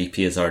because the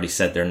NDP has already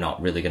said they're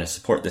not really going to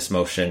support this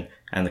motion,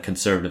 and the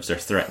Conservatives are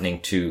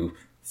threatening to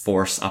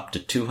force up to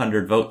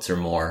 200 votes or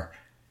more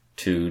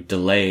to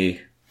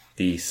delay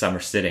the summer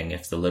sitting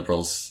if the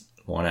Liberals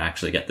want to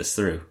actually get this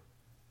through.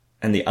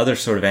 And the other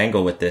sort of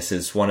angle with this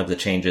is one of the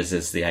changes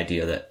is the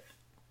idea that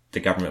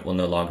the government will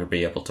no longer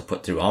be able to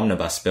put through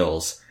omnibus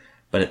bills,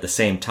 but at the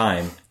same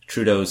time,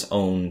 Trudeau's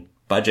own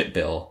budget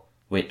bill,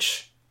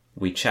 which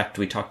we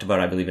talked about,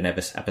 I believe, in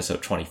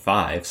episode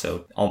 25,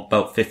 so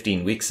about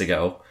 15 weeks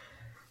ago,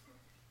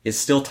 is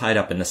still tied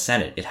up in the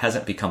Senate. It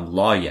hasn't become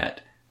law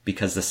yet,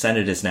 because the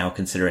Senate is now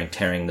considering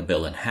tearing the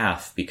bill in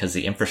half because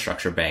the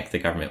infrastructure bank the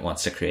government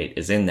wants to create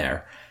is in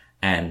there.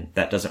 And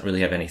that doesn't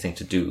really have anything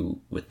to do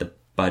with the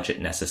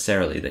budget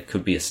necessarily. That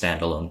could be a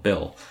standalone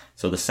bill.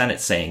 So the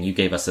Senate's saying, you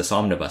gave us this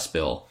omnibus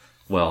bill.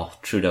 Well,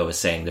 Trudeau is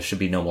saying there should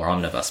be no more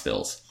omnibus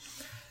bills.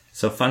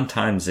 So fun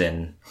times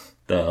in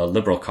the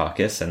Liberal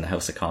caucus and the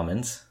House of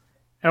Commons.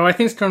 And I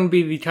think it's going to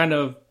be the kind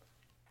of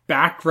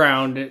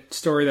background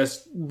story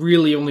that's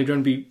really only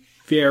going to be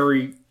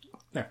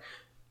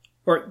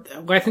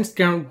I think it's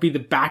going to be the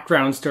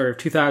background story of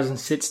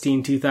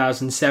 2016,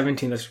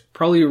 2017. That's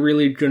probably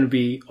really going to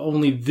be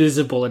only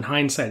visible in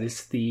hindsight.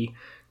 It's the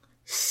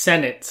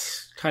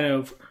Senate's kind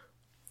of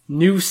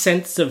new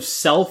sense of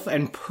self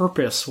and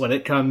purpose when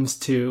it comes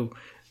to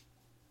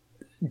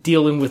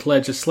dealing with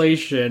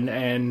legislation.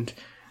 And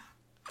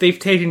they've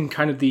taken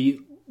kind of the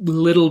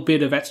little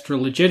bit of extra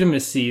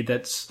legitimacy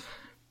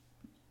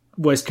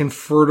was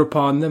conferred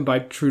upon them by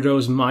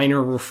Trudeau's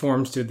minor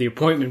reforms to the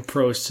appointment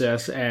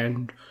process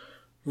and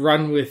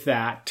run with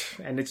that.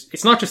 And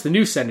it's not just the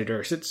new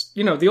senators. It's,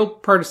 the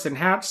old partisan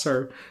hats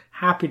are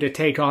happy to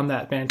take on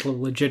that mantle of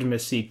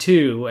legitimacy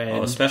too.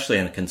 And especially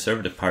in the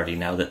Conservative Party,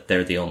 now that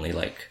they're the only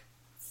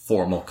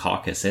formal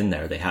caucus in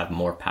there, they have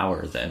more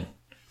power than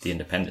the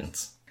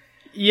independents.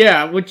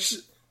 Yeah, which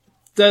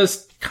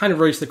does kind of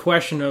raise the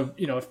question of,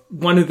 if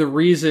one of the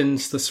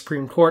reasons the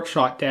Supreme Court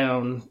shot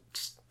down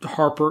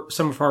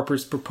some of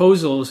Harper's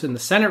proposals in the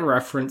Senate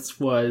reference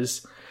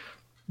was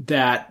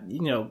that,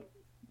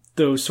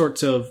 those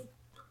sorts of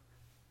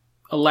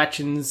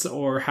elections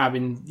or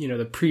having,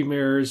 the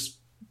premiers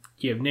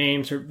give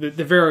names or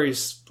the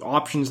various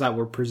options that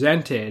were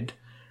presented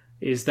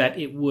is that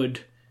it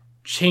would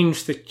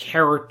change the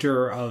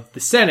character of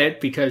the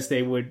Senate because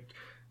they would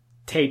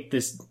take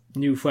this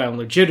newfound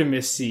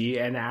legitimacy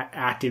and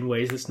act in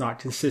ways that's not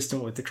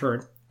consistent with the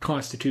current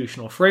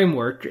constitutional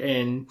framework.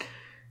 And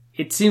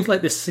it seems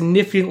like the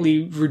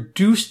significantly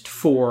reduced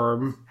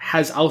form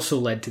has also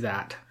led to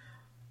that.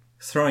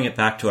 Throwing it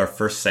back to our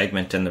first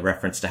segment and the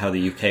reference to how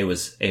the UK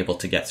was able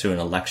to get through an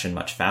election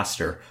much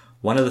faster,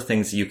 one of the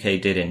things the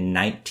UK did in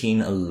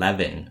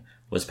 1911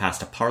 was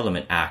passed a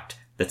Parliament Act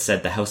that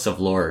said the House of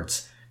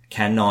Lords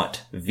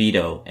cannot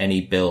veto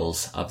any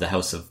bills of the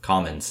House of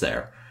Commons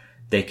there.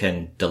 They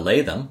can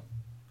delay them,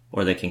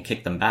 or they can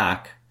kick them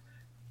back,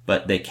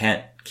 but they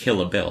can't kill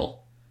a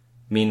bill.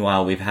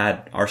 Meanwhile, we've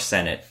had our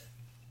Senate,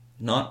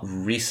 not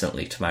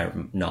recently to my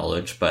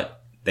knowledge,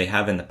 but they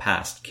have in the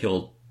past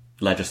killed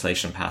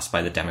legislation passed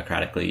by the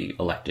democratically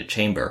elected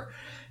chamber.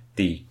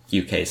 The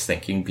UK's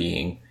thinking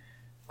being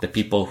the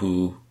people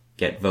who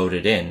get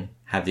voted in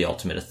have the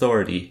ultimate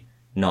authority,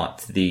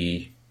 not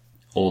the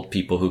old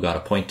people who got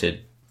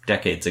appointed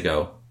decades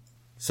ago.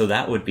 So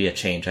that would be a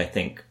change I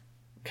think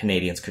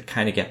Canadians could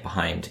kind of get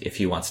behind if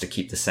he wants to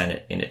keep the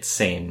Senate in its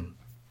same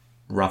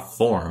rough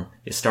form,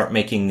 is start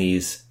making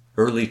these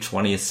early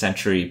 20th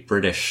century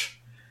British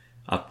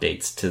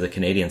updates to the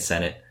Canadian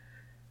Senate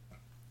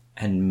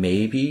and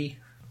maybe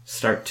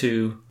start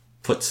to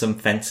put some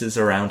fences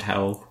around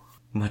how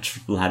much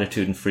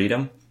latitude and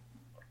freedom.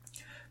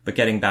 But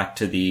getting back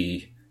to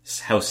the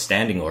House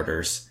standing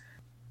orders,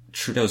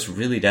 Trudeau's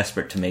really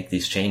desperate to make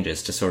these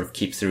changes to sort of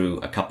keep through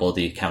a couple of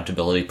the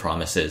accountability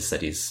promises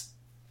that he's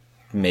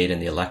made in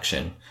the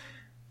election.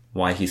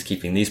 Why he's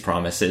keeping these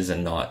promises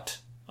and not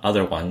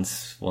other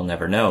ones, we'll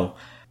never know.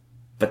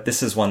 But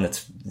this is one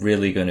that's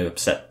really going to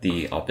upset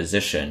the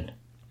opposition,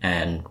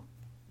 and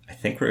I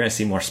think we're going to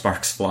see more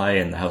sparks fly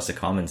in the House of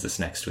Commons this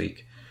next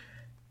week.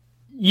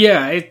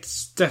 Yeah,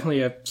 it's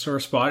definitely a sore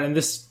spot, and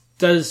this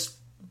does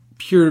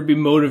appear to be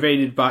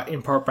motivated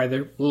in part by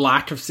the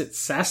lack of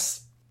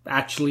success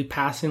actually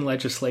passing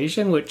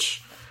legislation,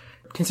 which,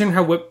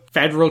 considering what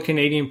federal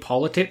Canadian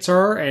politics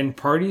are and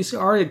parties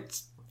are,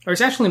 it's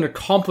actually an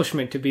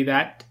accomplishment to be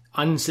that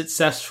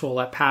unsuccessful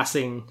at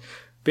passing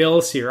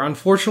bills here.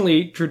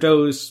 Unfortunately,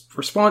 Trudeau's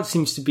response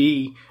seems to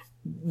be,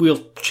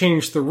 we'll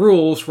change the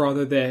rules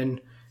rather than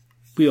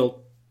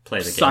we'll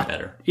play the game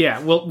better. Yeah,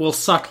 we'll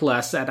suck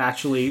less at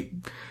actually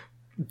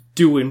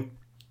doing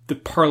the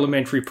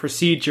parliamentary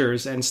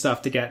procedures and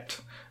stuff to get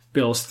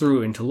bills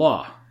through into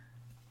law.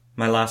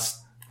 My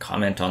last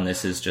comment on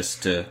this is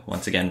just to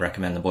once again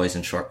recommend the boys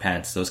in short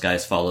pants. Those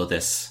guys follow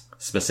this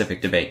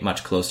specific debate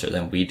much closer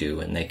than we do,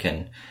 and they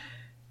can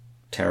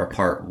tear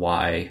apart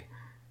why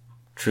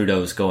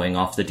Trudeau's going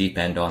off the deep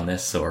end on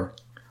this, or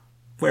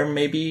where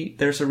maybe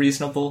there's a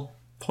reasonable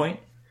point.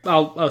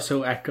 I'll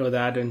also echo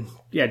that, and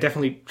yeah,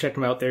 definitely check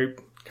them out. They're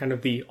kind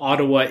of the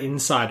Ottawa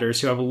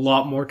insiders who have a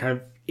lot more kind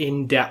of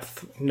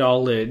in-depth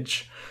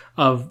knowledge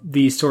of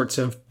these sorts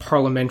of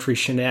parliamentary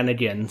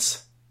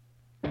shenanigans.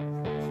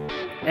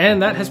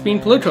 And that has been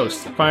Politos.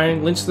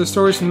 Find links to the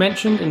stories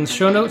mentioned in the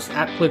show notes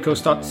at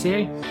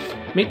politos.ca.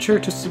 Make sure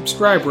to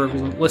subscribe wherever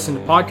you listen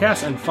to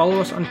podcasts and follow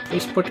us on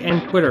Facebook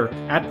and Twitter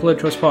at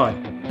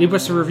PolitosPod. Leave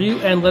us a review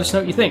and let us know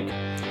what you think.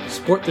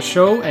 Support the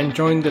show and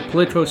join the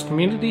Politos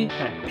community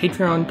at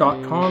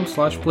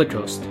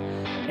patreon.com/Politos.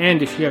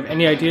 And if you have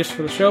any ideas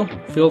for the show,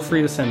 feel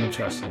free to send them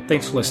to us.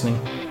 Thanks for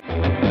listening.